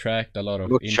would attract a lot of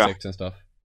Gotcha. insects and stuff.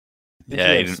 Did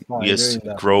Yeah, you it have didn't spider just in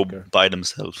that grow locker? by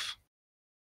themselves.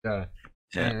 Yeah.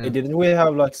 Yeah. Hey, didn't we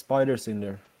have like spiders in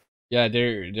there? Yeah,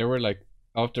 there were like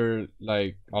after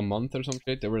like a month or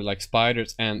something, there were like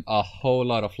spiders and a whole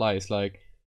lot of flies. Like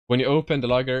when you opened the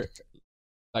locker,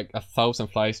 like 1,000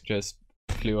 flies just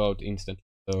flew out instantly.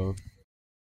 So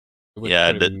it was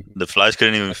Yeah, pretty- the flies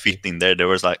couldn't even nasty. fit in there. They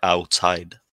was like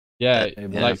outside. yeah, Hey,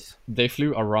 like boys. they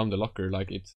flew around the locker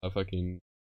like it's a fucking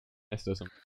nest or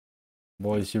something.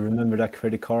 Boys, you remember that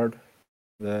credit card?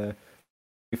 The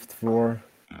 5th floor?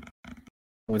 Can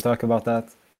we talk about that?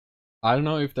 I don't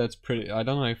know if that's pretty. I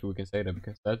don't know if we can say that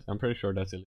because I'm pretty sure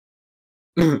that's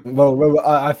illegal. Well,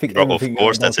 I think Bro, of everything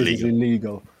course about that's it is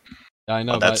illegal. Yeah, I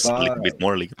know, But that's but a little bit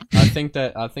more legal. I think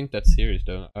that's serious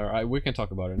though. Alright, we can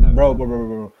talk about it now.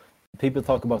 Bro. People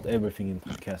talk about everything in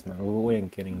podcast, man. We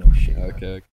ain't getting no shit. man.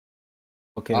 Okay.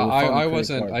 Okay. we found a I credit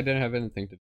wasn't. card. I didn't have anything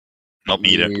to. Not me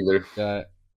either. Neither. Yeah.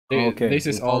 Okay. This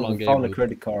is we all found, on we found a Gabriel.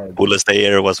 credit card. Ulla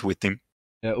Steyer was with him.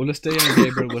 Yeah, Ulla Steyer and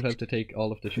Gabriel will have to take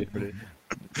all of the shit for this.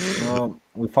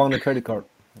 We found a credit card.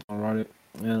 Alright.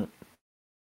 And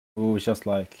it was just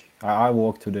like I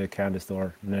walked to the candy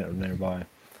store nearby,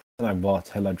 and I bought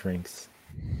hella drinks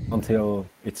until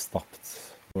it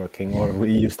stopped working, or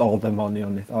we used all the money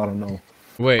on it. I don't know.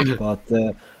 Wait, But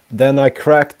then I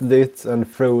cracked it and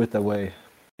threw it away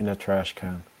in a trash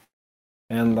can.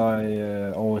 And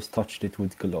I always touched it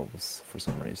with gloves for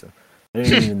some reason. I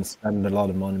didn't even spend a lot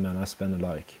of money, man. I spent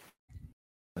like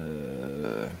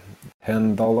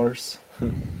 $10.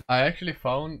 I actually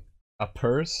found a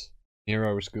purse near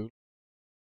our school,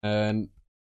 and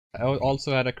I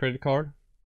also had a credit card.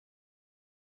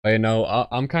 But you know,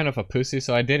 I'm kind of a pussy,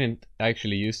 so I didn't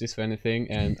actually use this for anything,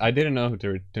 and I didn't know who to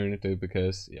return it to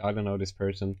because I don't know this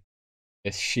person.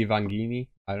 It's Shivangini.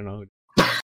 I don't know.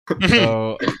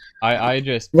 So I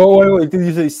just Wait, did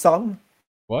you say son?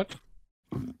 what?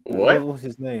 What was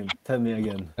his name? Tell me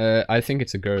again. I think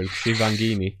it's a girl,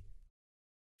 Shivangini.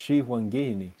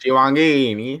 Shivangini.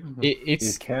 Chiwangini.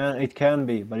 It's It can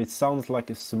be, but it sounds like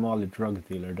a Somali drug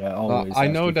dealer that always. I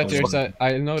has know to that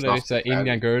follow- it's an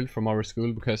Indian girl from our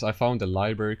school because I found a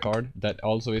library card that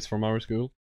also is from our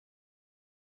school.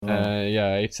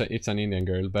 Yeah, it's an Indian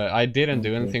girl, but I didn't do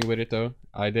Okay. anything with it though.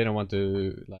 I didn't want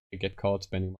to like get caught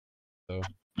spending money,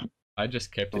 so I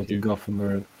just kept Go it to here.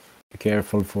 Gothenburg. Be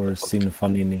careful for Sin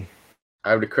Fanini. I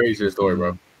have the craziest story,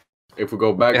 bro. If we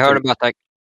go back You heard to about that?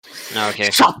 No, okay.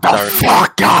 shut the Sorry.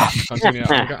 fuck up. Continue.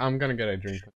 I'm gonna get a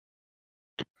drink.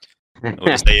 We'll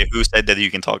just say, who said that you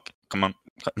can talk? Come on.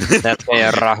 That's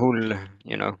Rahul,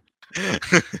 you know.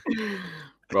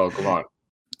 Bro, come on.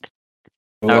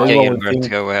 Well, Okay, everyone Gilbert, think-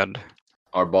 go ahead.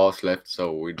 Our boss left,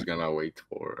 so we're just gonna wait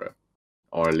for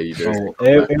our leaders. So to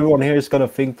come back. everyone here is gonna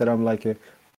think that I'm like a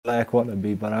black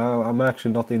wannabe, but I'm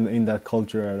actually not in that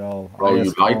culture at all. Bro, I you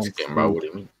just light can't skin, bro. speak. What do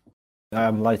you mean?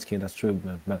 I'm light skinned, that's true,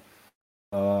 man. But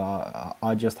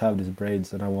I just have these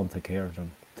braids and I won't take care of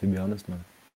them, to be honest, man.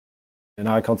 And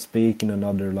I can't speak in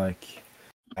another like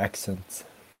accent.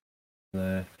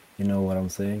 You know what I'm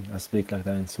saying? I speak like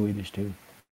that in Swedish too.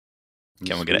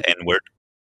 Can we get an N word?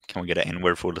 Can we get an N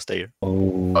word for the stay here?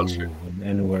 Oh, Culture. an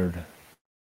N-word.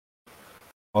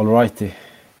 Alrighty.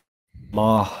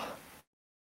 My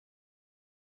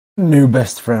new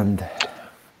best friend.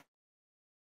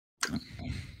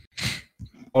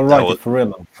 Alrighty, was- for real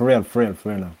now. For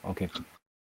real now. Okay.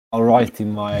 Alrighty,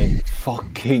 my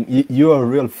fucking... You are a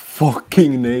real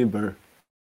fucking neighbor.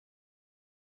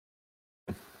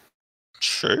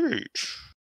 Sheesh.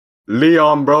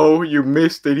 Leon, bro, you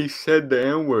missed it. He said the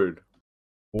N word.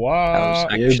 What?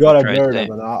 Actually You gotta tried blur to- that,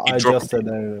 man. I dropped just said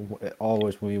that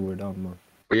always when you were done, man.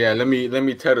 But yeah, let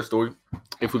me tell the story.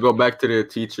 If we go back to the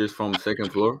teachers from the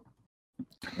second floor,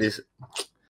 this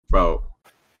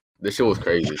shit was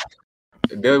crazy.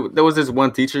 There was this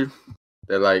one teacher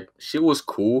that like she was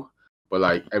cool, but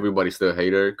like everybody still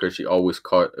hated her because she always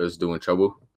caught us doing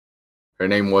trouble. Her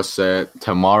name was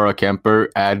Tamara Kemper.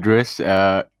 Address.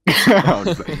 I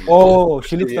was like, Oh,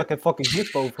 she looks Yeah. like a fucking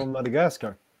hippo from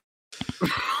Madagascar.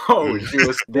 oh, she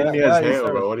was skinny That as is hell,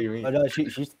 her. bro. What do you mean? But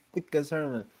she's thick as her,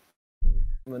 man.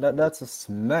 Man, that's a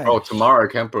smash. Bro, Tamara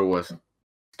Kemper was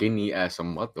skinny as a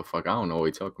motherfucker. I don't know what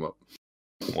you're talking about.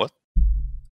 What?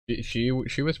 She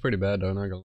was pretty bad though. Not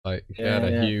gonna lie. She had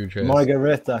a Yeah. huge ass.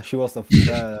 Margareta, she was a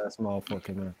fat ass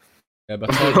motherfucker, man. Yeah,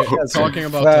 but talking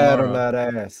about fat on Tamara,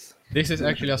 that ass. this is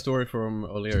actually a story from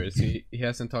O'Leary's. He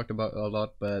hasn't talked about it a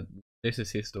lot, but this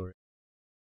is his story.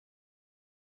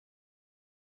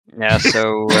 Yeah,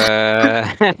 so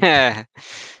I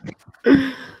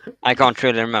can't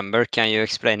really remember. Can you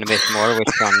explain a bit more which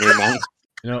one you meant?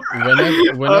 You know,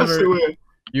 I whenever swear.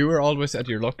 you were always at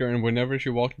your locker, and whenever she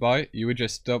walked by, you would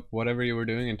just stop whatever you were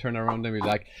doing and turn around and be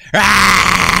like,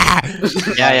 "Ah!"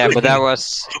 Yeah, but that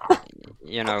was,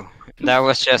 you know, that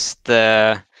was just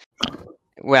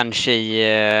when she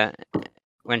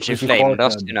When she flamed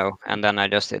us, farted. you know, and then I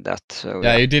just did that. So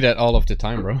Yeah, you did that all of the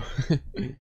time, bro.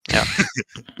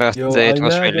 but Yo, it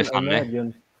was really imagine, funny.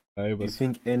 imagine. It You was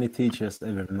think any teachers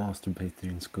ever masturbated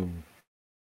in school?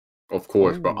 Of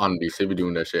course, bro. Oh. Andy, she be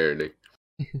doing that shit every day.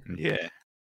 Yeah.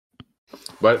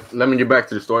 But let me get back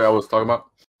to the story I was talking about.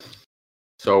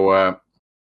 So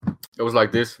it was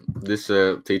like this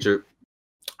teacher.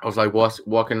 I was like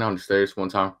walking down the stairs one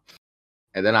time,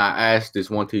 and then I asked this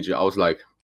one teacher. I was like,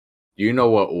 "Do you know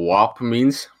what WAP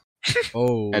means?"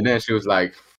 oh. And then she was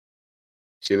like,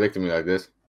 she looked at me like this,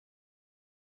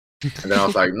 and then I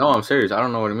was like, "No, I'm serious. I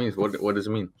don't know what it means. What does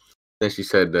it mean?" Then she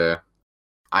said,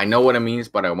 "I know what it means,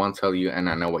 but I won't tell you, and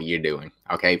I know what you're doing.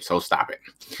 Okay, so stop it."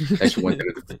 Then she went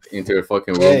into her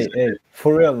fucking room. Hey,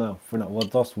 for real now.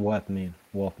 What does what mean?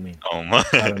 What mean? Oh my.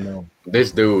 I don't know.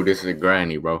 This is a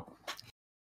granny, bro.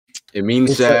 It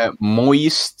means It's a-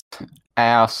 moist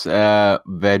as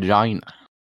vagina.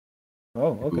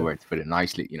 Oh, We okay. worked to put it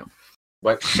nicely, you know.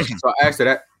 But so I asked her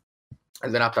that,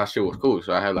 and then I thought shit was cool.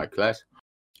 So I had like class,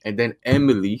 and then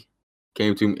Emily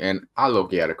came to me, and I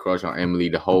low-key had a crush on Emily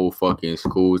the whole fucking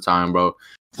school time, bro.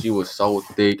 She was so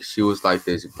thick. She was like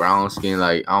this brown skin,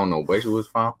 like I don't know where she was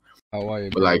from. Hawaii,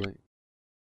 But, like, probably.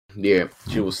 Yeah,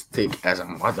 she was thick as a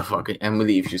motherfucker.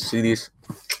 Emily, if you see this,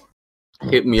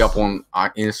 hit me up on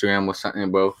our Instagram or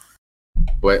something, bro.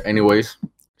 But anyways,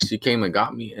 she came and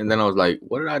got me, and then I was like,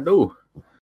 "What did I do?"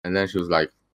 And then she was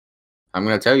like, "I'm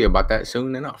gonna tell you about that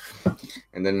soon enough."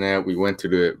 And then we went to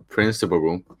the principal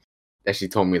room. And she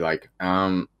told me like,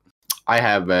 "I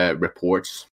have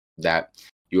reports that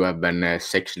you have been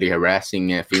sexually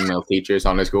harassing female teachers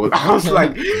on the school." I was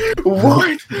like,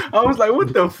 "What?" I was like,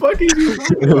 "What the fuck are you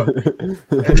talking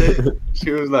about?" And then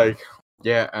she was like,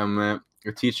 "Yeah,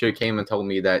 your teacher came and told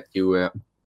me that you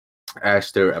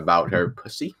asked her about her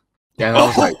pussy." And I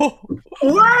was like,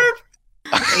 "What?"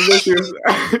 And then she was,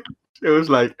 it was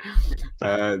like,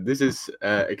 this is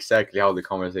exactly how the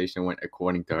conversation went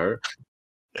according to her.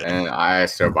 And I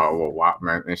asked her about what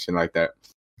man and shit like that.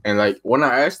 And like when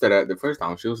I asked her that the first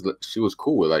time, she was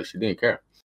cool, like she didn't care.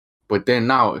 But then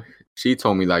now she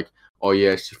told me like, oh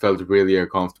yeah, she felt really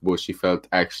uncomfortable. She felt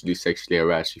actually sexually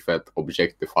harassed. She felt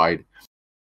objectified.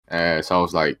 So I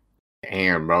was like,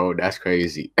 damn, bro, that's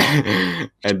crazy.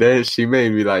 And then she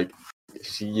made me like,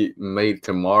 she made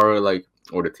Tamara like,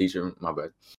 or the teacher, my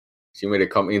bad. She made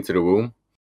it come into the room,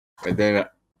 and then,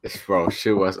 bro,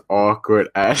 shit was awkward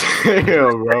as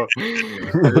hell, bro.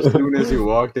 As soon as you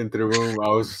walked into the room, I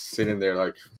was sitting there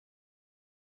like.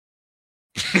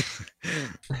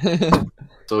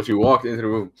 So she walked into the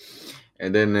room,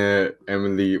 and then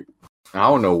Emily, I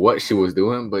don't know what she was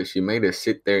doing, but she made us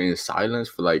sit there in silence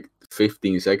for like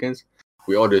 15 seconds.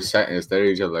 We all just sat and stared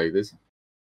at each other like this.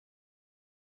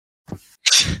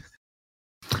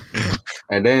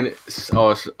 And then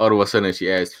all of a sudden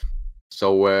she asked,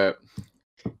 so,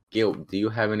 Gil, do you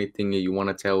have anything you want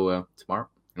to tell tomorrow?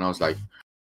 And I was like,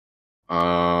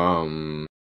 no.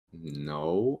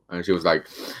 And she was like,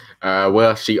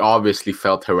 well, she obviously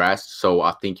felt harassed, so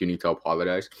I think you need to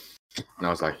apologize. And I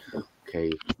was like,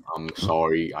 okay, I'm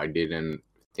sorry. I didn't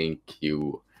think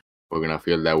you were going to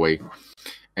feel that way.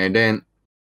 And then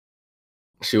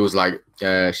she was like,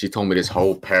 she told me this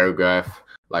whole paragraph.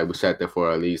 Like, we sat there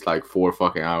for at least like 4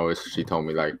 fucking hours. She told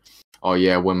me like, oh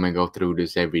yeah, women go through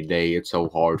this every day. It's so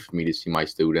hard for me to see my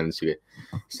students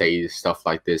say stuff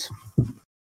like this.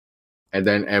 And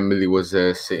then Emily was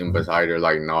sitting beside her,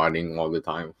 like nodding all the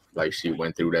time, like she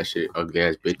went through that shit, ugly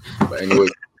ass bitch. But anyway,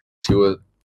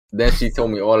 then she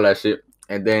told me all that shit,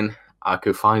 and then I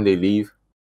could finally leave.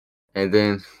 And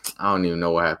then I don't even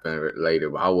know what happened later,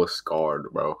 but I was scarred,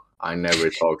 bro. I never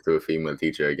talked to a female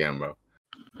teacher again, bro.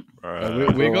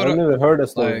 We got I never heard a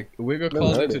story. like we got Never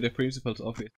called heard into it. the principal's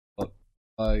office.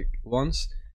 Like once,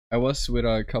 I was with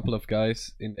a couple of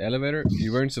guys in the elevator.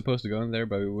 You weren't supposed to go in there,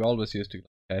 but we always used to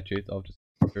catch it after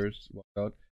teachers walked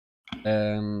out.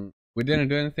 And we didn't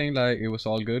do anything. Like it was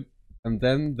all good. And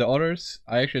then the others,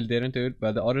 I actually didn't do it,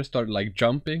 but the others started like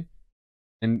jumping,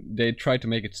 and they tried to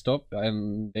make it stop.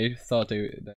 And they thought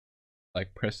they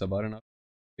like press a button up,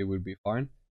 it would be fine.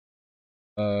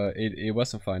 It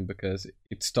wasn't fine because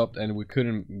it stopped and we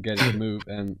couldn't get it to move,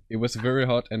 and it was very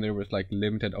hot and there was like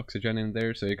limited oxygen in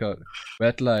there, so we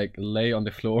had to like lay on the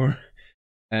floor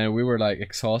and we were like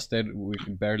exhausted, we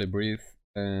could barely breathe,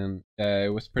 and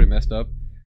it was pretty messed up.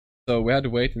 So we had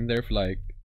to wait in there for like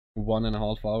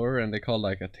 1.5 hours, and they called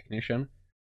like a technician.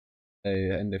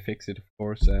 And they fixed it, of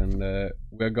course, and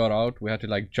we got out. We had to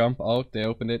like jump out. They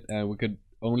opened it, and we could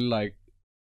only like,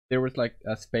 there was like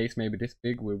a space maybe this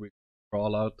big where we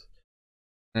crawl out,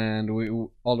 and we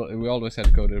always had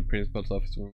to go to the principal's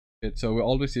office. So we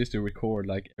always used to record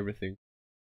like everything.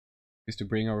 We used to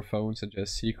bring our phones and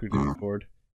just secretly record.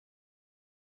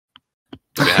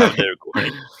 Do we have the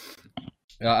recording?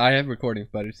 I have recordings,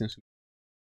 but it's in.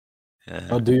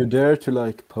 Or do you dare to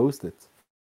like post it?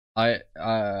 I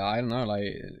don't know,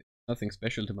 like nothing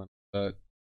special to me. But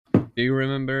do you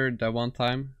remember that one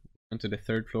time we went to the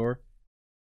 3rd floor?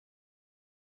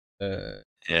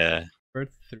 Yeah.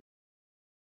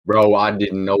 Bro, I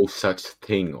did no such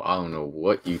thing. I don't know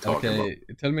what you talking about. Okay,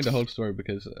 tell me the whole story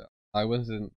because I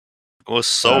wasn't. It was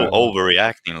so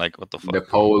overreacting. Like, what the fuck? The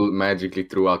pole magically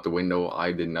threw out the window.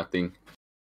 I did nothing.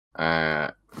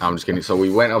 I'm just kidding. So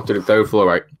we went up to the 3rd floor,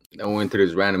 right? And we went to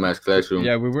this random ass classroom.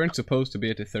 Yeah, we weren't supposed to be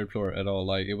at the 3rd floor at all.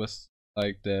 Like it was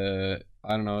like the,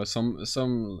 I don't know, some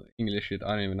English shit.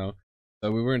 I don't even know.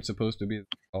 So we weren't supposed to be at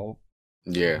all.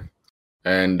 Yeah,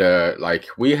 and like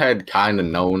we had kind of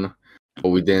known, but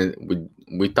we didn't.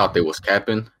 We thought they was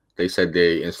capping. They said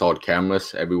they installed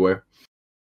cameras everywhere,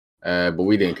 but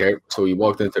we didn't care. So we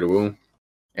walked into the room,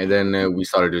 and then we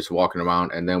started just walking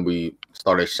around, and then we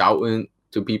started shouting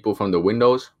to people from the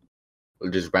windows,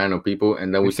 just random people,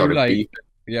 and then we started beefing.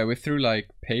 Yeah, we threw like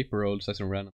paper rolls at some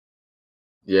random.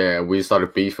 Yeah, we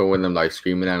started beefing with them, like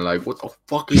screaming and like, "What the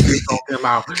fuck is you talking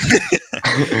about?"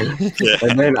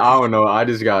 And then I don't know.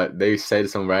 They said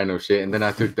some random shit, and then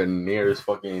I took the nearest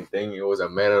fucking thing. It was a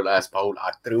metal ass pole.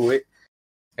 I threw it,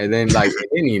 and then like it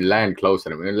didn't even land close to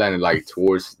them. It landed like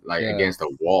towards against the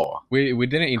wall. We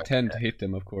didn't intend to hit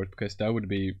them, of course, because that would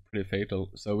be pretty fatal.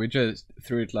 So we just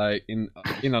threw it like in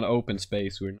an open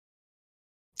space.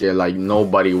 Yeah, like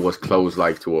nobody was close,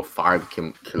 like to a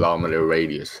 5-kilometer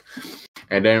radius.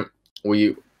 And then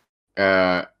we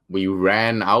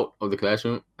ran out of the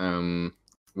classroom,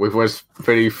 which was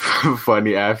pretty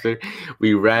funny. After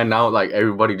we ran out, like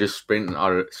everybody just sprinted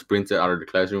out of the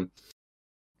classroom,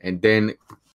 and then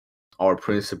our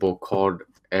principal called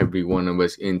every one of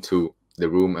us into the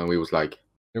room, and we was like,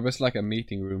 there was like a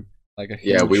meeting room, like a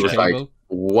we was table. like,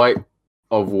 what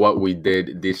of what we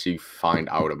did she find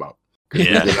out about? Because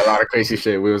Yeah. we did a lot of crazy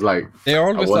shit. We was like, They're I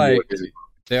always wonder like, what is it.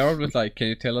 they're always like, can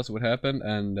you tell us what happened?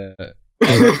 And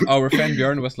our friend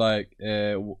Björn was like,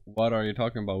 what are you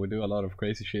talking about? We do a lot of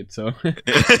crazy shit, so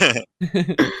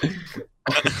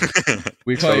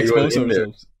we So can't we was expose in there.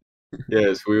 ourselves.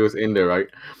 Yes, we was in there, right?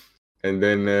 And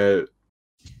then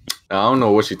I don't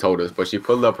know what she told us, but she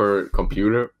pulled up her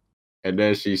computer and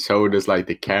then she showed us like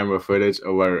the camera footage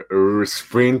of her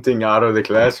sprinting out of the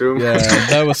classroom. Yeah,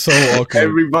 that was so awkward.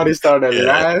 Everybody started Yeah.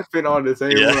 laughing on the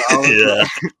table. Yeah. I was Yeah.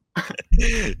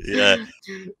 like, Yeah.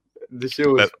 the shit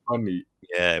was But- funny.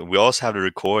 Yeah, we also have the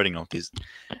recording of this,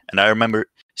 and I remember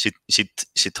she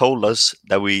told us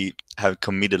that we have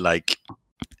committed like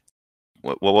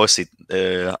what was it?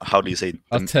 How do you say it?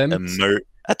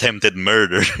 Attempted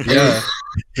murder. Yeah,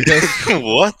 because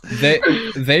What?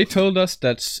 they told us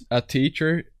that a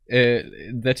teacher,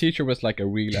 the teacher was like a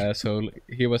real asshole.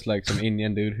 He was like some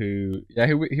Indian dude who, yeah,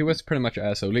 he was pretty much an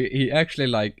asshole. He actually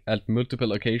like at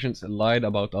multiple occasions lied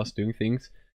about us doing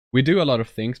things. We do a lot of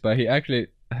things, but he actually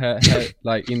had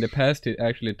like in the past he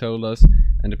actually told us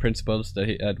and the principals that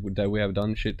that we have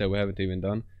done shit that we haven't even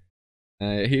done.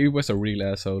 He was a real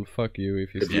asshole. Fuck you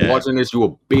if you. If see you're Yeah. watching this, you a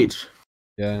bitch.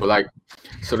 Yeah. But like,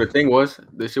 so the thing was,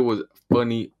 this shit was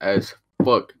funny as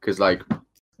fuck. Cause like,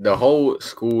 the whole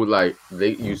school, like, they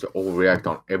used to overreact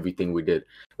on everything we did.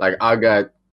 Like, I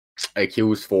got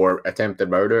accused for attempted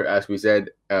murder, as we said,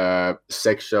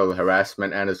 sexual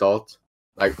harassment and assault,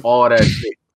 like all that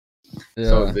shit. Yeah.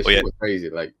 So this Oh, shit yeah. was crazy.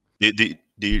 Like, Do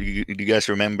you guys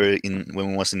remember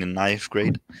when we was in the 9th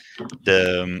grade,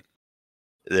 the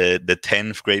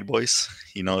 10th grade boys?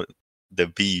 You know, the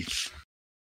beef.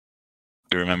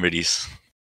 You remember these?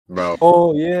 bro,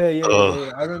 Oh yeah.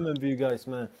 Oh. I remember you guys,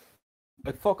 man.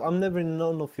 Like fuck, I'm never in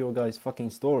none of your guys' fucking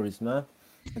stories, man.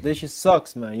 This shit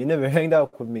sucks, man. You never hanged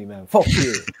out with me, man. Fuck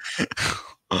you.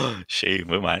 Shame,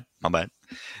 my bad.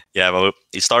 Yeah, well,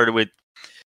 it started with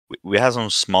we had some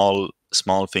small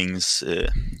things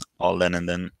all then and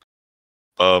then.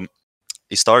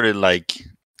 It started like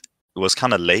it was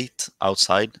kind of late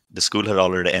outside. The school had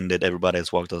already ended. Everybody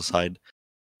has walked outside,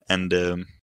 and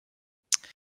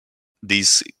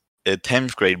these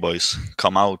 10th grade boys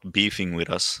come out beefing with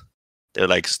us. They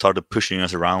like started pushing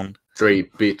us around,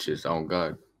 straight bitches. Oh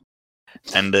god.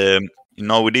 and you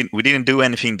know we didn't do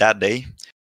anything that day,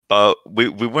 but we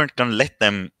weren't gonna let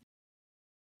them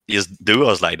just do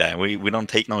us like that. We don't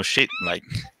take no shit, like.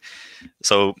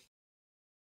 So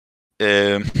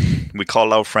we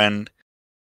called our friend,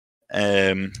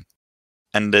 and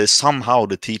somehow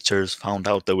the teachers found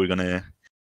out that we're gonna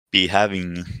be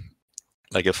having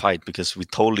like a fight, because we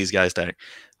told these guys that,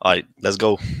 all right, let's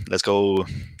go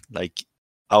like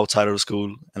outside of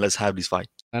school and let's have this fight.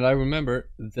 And I remember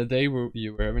the day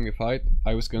you were having a fight,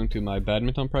 I was going to my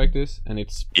badminton practice, and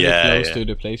it's pretty close to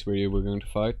the place where you were going to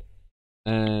fight.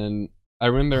 And I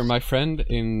remember my friend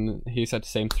he's at the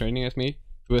same training as me,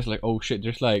 who was like, oh shit,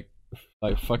 there's like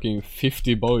fucking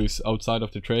 50 boys outside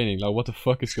of the training. Like, what the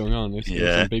fuck is going on? Is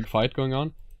there some big fight going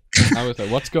on? I was like,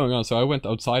 what's going on? So I went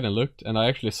outside and looked, and I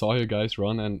actually saw you guys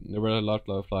run, and there were a lot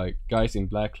of like guys in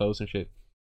black clothes and shit.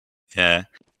 Yeah.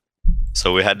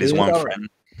 So we had this one friend.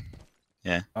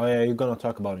 Yeah. Oh yeah, you're gonna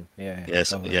talk about him. Yeah.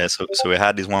 So we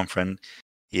had this one friend.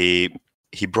 He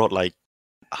brought like,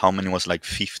 how many was like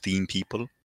 15 people,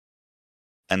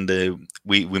 and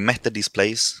we met at this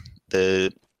place.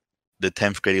 The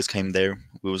 10th graders came there.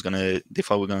 They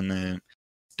thought we were gonna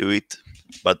do it,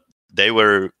 but they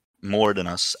were more than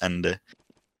us and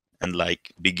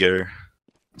like bigger.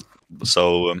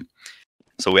 So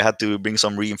we had to bring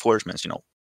some reinforcements, you know.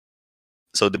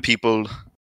 So the people,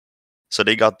 so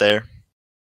they got there.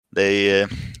 They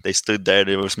stood there.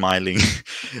 They were smiling,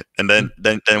 and then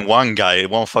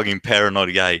one fucking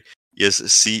paranoid guy,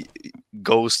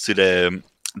 goes to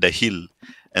the hill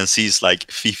and sees like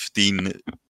 15.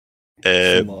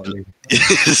 Somali.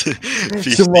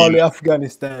 15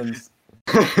 Afghanistan.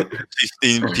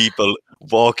 15 people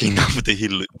walking up the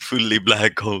hill, fully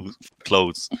black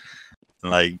clothes.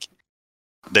 Like,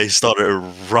 they started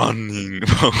running,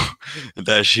 bro.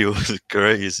 That shit was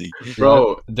crazy.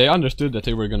 Bro, They understood that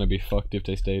they were gonna be fucked if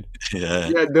they stayed. Yeah.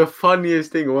 yeah, the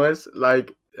funniest thing was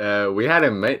like we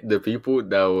hadn't met the people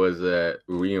that was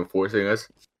reinforcing us.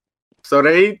 So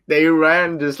they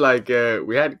ran just like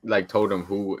we had like told them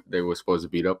who they were supposed to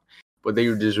beat up, but they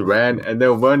just ran, and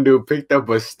then one dude picked up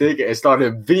a stick and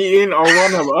started beating on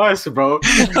one of us, bro.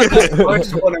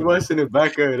 Punched one of us in the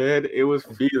back of the head. It was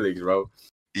Felix, bro.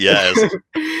 Yes.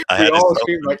 I We had all this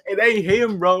screamed like, "It ain't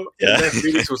him, bro!" Yeah. And then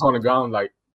Felix was on the ground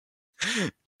like.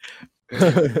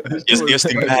 just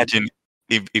imagine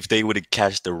if they would have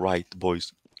catched the right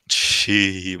boys,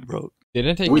 gee, bro.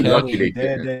 Didn't they We catch? lucky they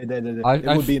didn't.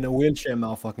 It would be in a wheelchair,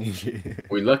 motherfucking shit.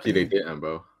 We lucky they didn't,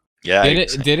 bro. Yeah,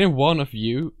 Didn't one of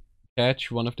you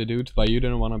catch one of the dudes, but you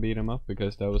didn't want to beat him up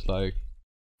because that was like.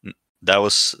 that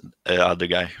was other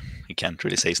guy. He can't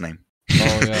really say his name.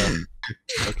 Oh yeah.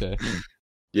 Okay.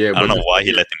 Yeah, I don't know why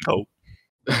he let him go.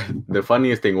 The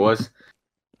funniest thing was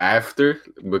after,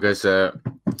 because I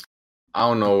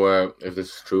don't know if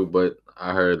this is true, but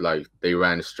I heard like they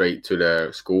ran straight to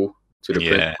the school, to the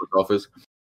principal's office,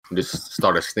 and just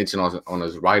started snitching on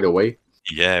us right away.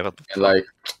 Yeah, what the And like,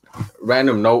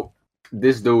 random note,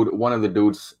 this dude, one of the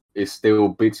dudes, is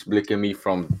still bitch blicking me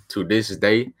to this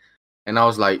day. And I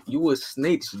was like, you a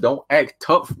snitch, don't act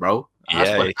tough, bro.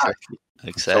 Yeah, exactly.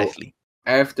 So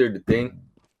after the thing,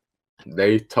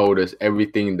 they told us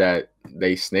everything that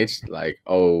they snitched, like,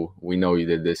 oh, we know you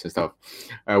did this and stuff.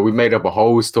 We made up a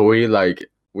whole story, like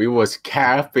we was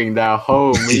capping that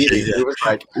whole meeting. It was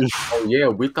like, oh yeah,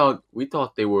 we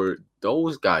thought they were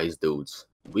those guys, dudes.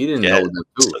 We didn't know them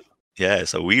too. Yeah,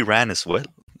 so we ran as well.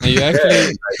 And you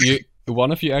actually,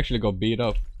 one of you actually got beat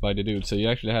up by the dude, so you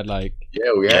actually had like.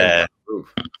 Yeah, we had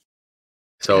proof.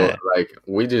 So like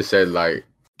we just said like,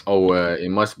 oh, it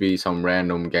must be some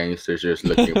random gangsters just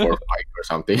looking for a fight or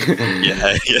something.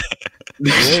 Yeah.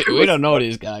 we don't know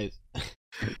these guys.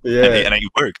 Yeah, and it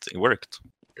worked. It worked.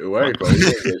 It worked. Bro.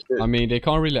 I mean, they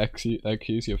can't really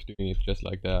accuse you of doing it just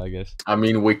like that, I guess. I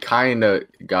mean, we kind of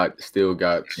still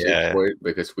got shit for it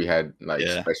because we had like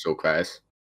special class.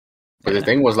 But the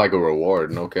thing was like a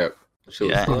reward, no cap.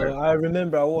 I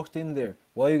remember I walked in there.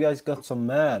 Why you guys got so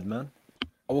mad, man?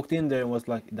 I walked in there and was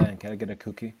like, "Dan, can I get a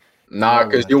cookie?" Nah,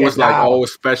 because you was like, "Oh,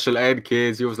 special ed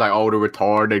kids." You was like, "Oh, the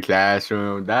retarded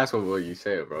classroom." That's what you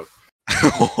said, bro.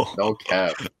 Don't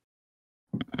cap.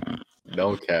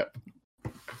 Don't cap.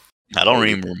 I don't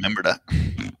even remember that.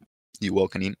 You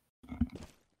walking in.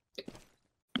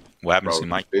 What happens to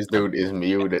Mike? This dude is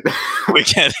muted. We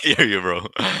can't hear you, bro.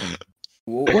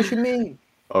 What you mean?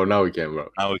 Oh, now we can, bro.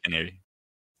 Now we can hear you.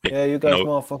 Yeah, you guys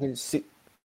motherfucking sick.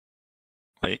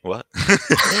 Wait, what?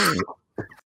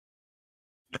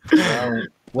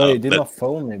 Wait, did my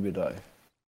phone maybe die?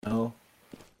 No.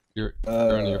 You're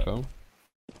on your phone?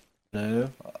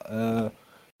 No.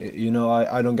 You know,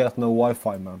 I don't get no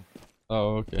Wi-Fi, man.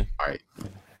 Oh, okay. Alright.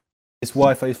 This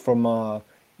Wi-Fi is from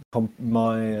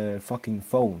my fucking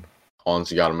phone.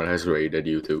 Hans Garman has raided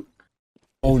YouTube.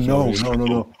 Oh no!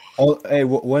 Oh, hey,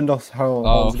 when does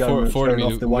Hans Garman turn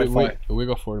off the Wi-Fi? We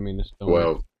got 40 minutes.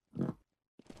 Well,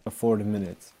 40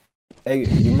 minutes. Hey,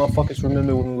 you motherfuckers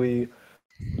remember when we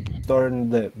started in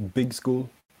the big school?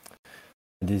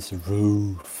 This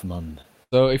roof, man.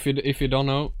 So if you don't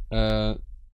know,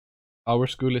 our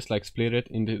school is like split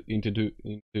into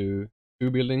two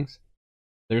buildings.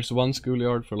 There's one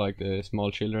schoolyard for like the small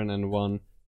children and one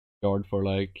yard for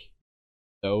like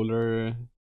the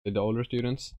older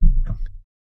students.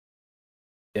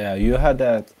 Yeah, you had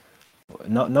that.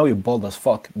 Now you're bald as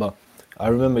fuck, but I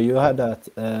remember you had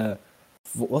that.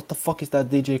 What the fuck is that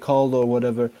DJ called or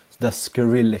whatever? The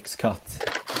Skrillex cut,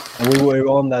 and we were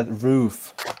on that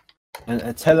roof.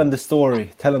 And tell them the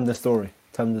story.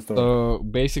 So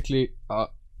basically,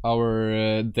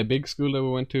 the big school that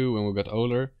we went to when we got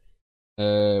older,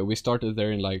 we started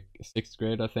there in like 6th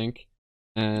grade, I think,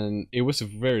 and it was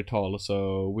very tall.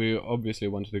 So we obviously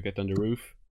wanted to get on the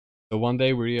roof. So one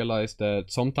day we realized that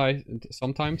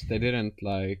sometimes they didn't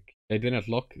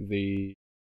lock the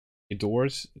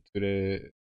doors to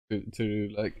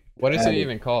like what is it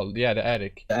even called? Yeah, the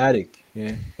attic. The attic.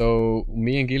 Yeah. So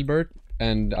me and Gilbert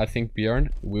and I think Björn,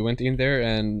 we went in there,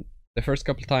 and the first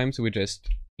couple times we just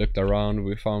looked around.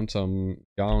 We found some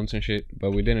gowns and shit,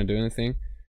 but we didn't do anything.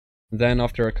 Then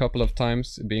after a couple of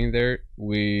times being there,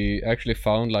 we actually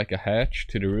found like a hatch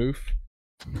to the roof.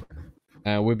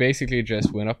 And we basically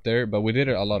just went up there, but we did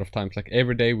it a lot of times. Like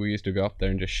every day we used to go up there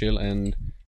and just chill. And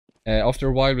after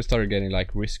a while we started getting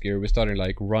like riskier. We started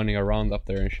like running around up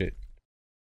there and shit.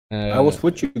 I was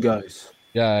with you guys.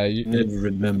 Yeah, you never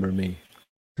remember me.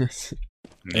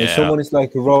 Yeah. Someone is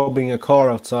like robbing a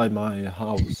car outside my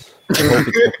house. I hope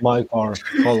it's not my car.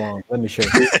 Hold on, let me show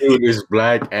you. This dude is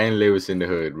black and lives in the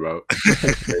hood, bro.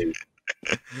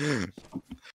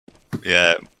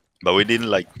 Yeah, but we did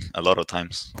like a lot of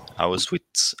times. I was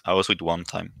with one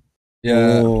time.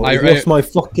 Yeah, it was my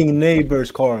fucking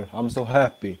neighbor's car. I'm so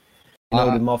happy. You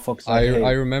know, the motherfuckers.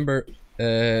 I remember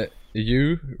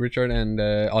you, Richard, and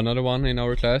another one in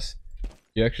our class.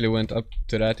 You actually went up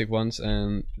to the attic once,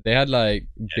 and they had like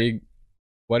big,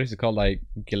 what is it called, like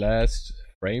glass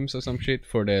frames or some shit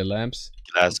for the lamps.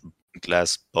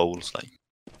 Glass bowls, like.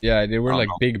 Yeah, they were like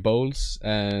big bowls,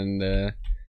 and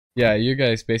Yeah, you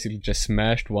guys basically just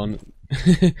smashed one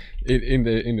in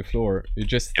the floor. You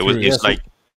just It was threw it's like it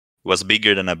was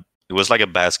bigger than it was like a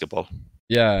basketball.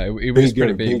 Yeah, it was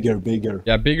pretty big. Bigger.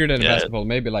 Yeah, bigger than a Yeah. basketball,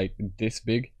 maybe like this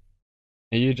big.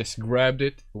 And you just grabbed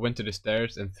it, went to the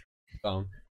stairs, and threw it down.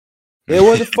 Yeah,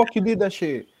 why the fuck you did that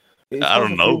shit? It's I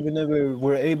don't know. We never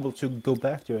were able to go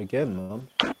back there again, man.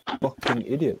 Fucking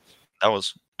idiot. That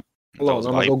was Hold on,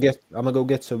 I'm vibe. gonna go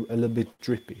get some a little bit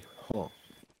drippy. Hold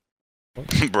on.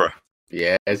 Bruh,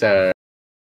 Yeah, it's a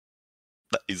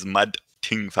that is mad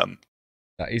thing, fam.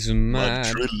 That is Mad mad.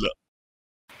 driller.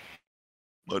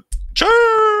 Mad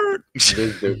churn.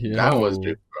 that was Yo.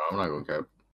 drip, bro. I'm not gonna cap.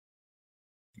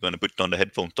 Gonna put on the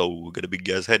headphones though. Got a big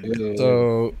ass head.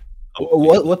 So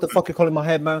What the fuck you calling my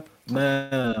head, man?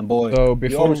 Man, boy. So you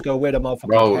before always gotta wear the motherfucking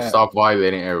Bro, hat. stop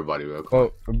violating everybody, bro. Come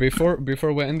on. well,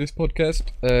 before we end this podcast,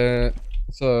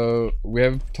 so we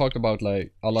have talked about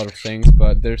like a lot of things,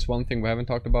 but there's one thing we haven't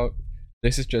talked about.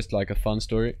 This is just like a fun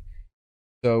story.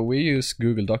 So we use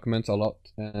Google Documents a lot,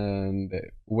 and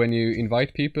when you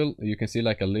invite people, you can see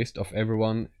like a list of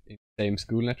everyone in the same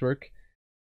school network.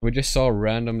 We just saw a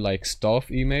random like staff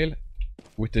email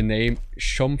with the name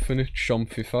Shomfunut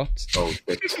Shomfifat. Oh,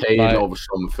 the tail Like- of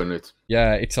something.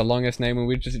 Yeah, it's a longest name, and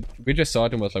we just saw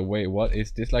it and was like, wait, what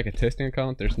is this? Like a testing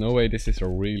account? There's no way this is a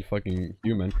real fucking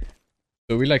human.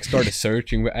 So we like started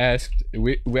searching. We asked.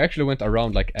 We actually went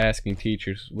around like asking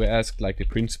teachers. We asked like the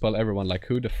principal, everyone, like,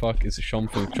 who the fuck is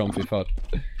Shomfunut Shomfifat?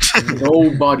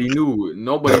 Nobody knew.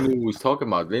 Nobody knew what he was talking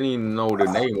about. They didn't even know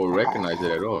the name or recognize it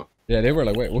at all. Yeah, they were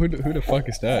like, wait, who the fuck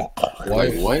is that?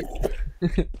 Like, what?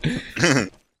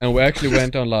 And we actually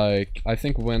went on like I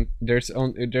think there's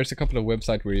a couple of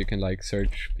websites where you can like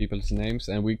search people's names,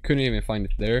 and we couldn't even find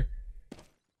it there.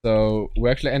 So we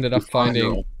actually ended up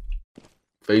finding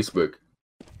Facebook.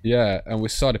 Yeah, and we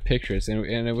saw the pictures, and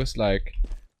it was like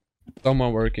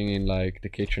someone working in like the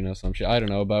kitchen or some shit. I don't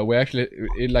know, but we actually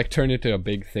it like turned into a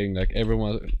big thing. Like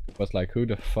everyone was like, who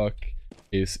the fuck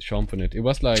is Shomfunut? It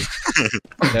was like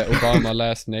the Obama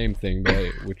last name thing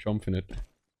with Shomfunut.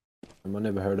 I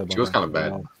never heard about. She was that. kind of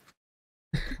bad.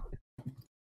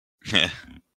 Yeah.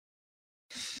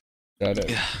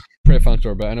 Yeah. Pretty fun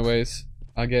story, but anyways,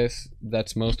 I guess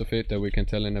that's most of it that we can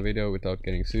tell in a video without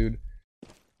getting sued.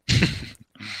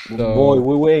 So- Boy,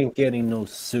 we ain't getting no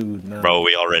sued, man. Bro,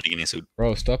 we already getting sued.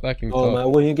 Bro, stop acting Oh tough.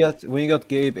 man, when you got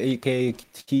Gabe, aka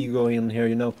Kigo, in here,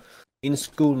 you know, in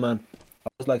school, man, I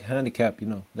was like handicapped, you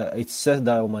know. That it says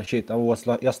that on my shit. I was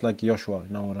like just like Joshua.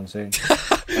 You know what I'm saying?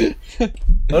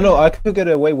 No, I could get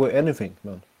away with anything,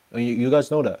 man. And you guys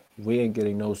know that we ain't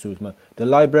getting no suits, man. The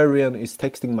librarian is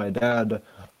texting my dad,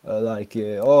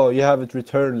 oh, you haven't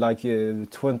returned like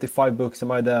 25 books, and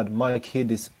my dad, my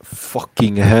kid is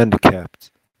fucking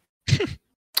handicapped.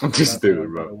 I'm just stupid,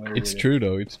 bro. It's true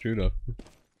though. It's true though.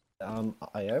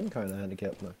 I am kind of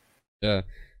handicapped, man. Yeah.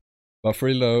 But for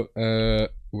real though,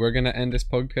 we're gonna end this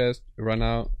podcast right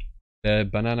now. The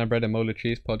Banana Bread and Moly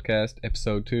Cheese podcast,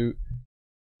 episode 2.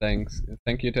 Thank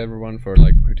you to everyone for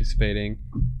like participating.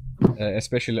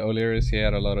 Especially O'Leary's. He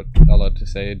had a lot to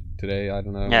say today. I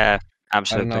don't know. Yeah, I don't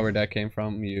absolutely. know where that came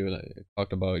from. You like,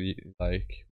 talked about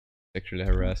like sexually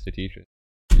harassed the teacher.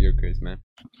 You're crazy, man.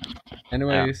 Yeah,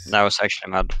 Anyways, that was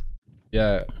actually mad.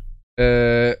 yeah.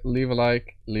 Leave a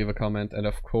like, leave a comment, and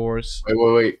of course,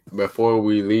 Wait. Before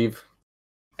we leave,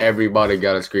 everybody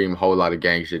gotta scream whole lot of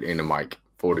gang shit in the mic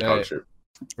for the Yeah. culture.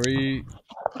 3,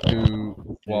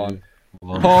 2, 1.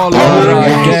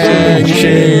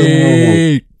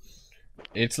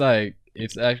 It's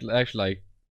actually like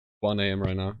 1 a.m.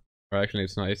 right now. Or actually,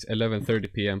 it's not. It's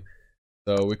 11:30 p.m.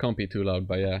 So we can't be too loud.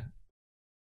 But yeah,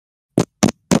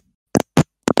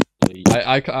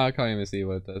 I can't even see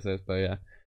what that says. But yeah,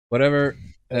 whatever.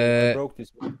 I broke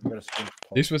this.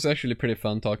 This was actually pretty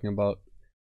fun talking about.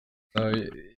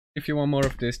 If you want more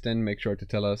of this, then make sure to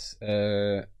tell us.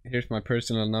 Here's my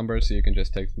personal number, so you can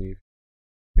just text me.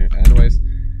 Anyways,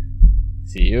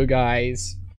 see you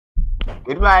guys.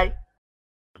 Goodbye.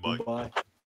 Goodbye. Bye.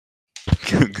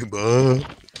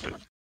 Goodbye.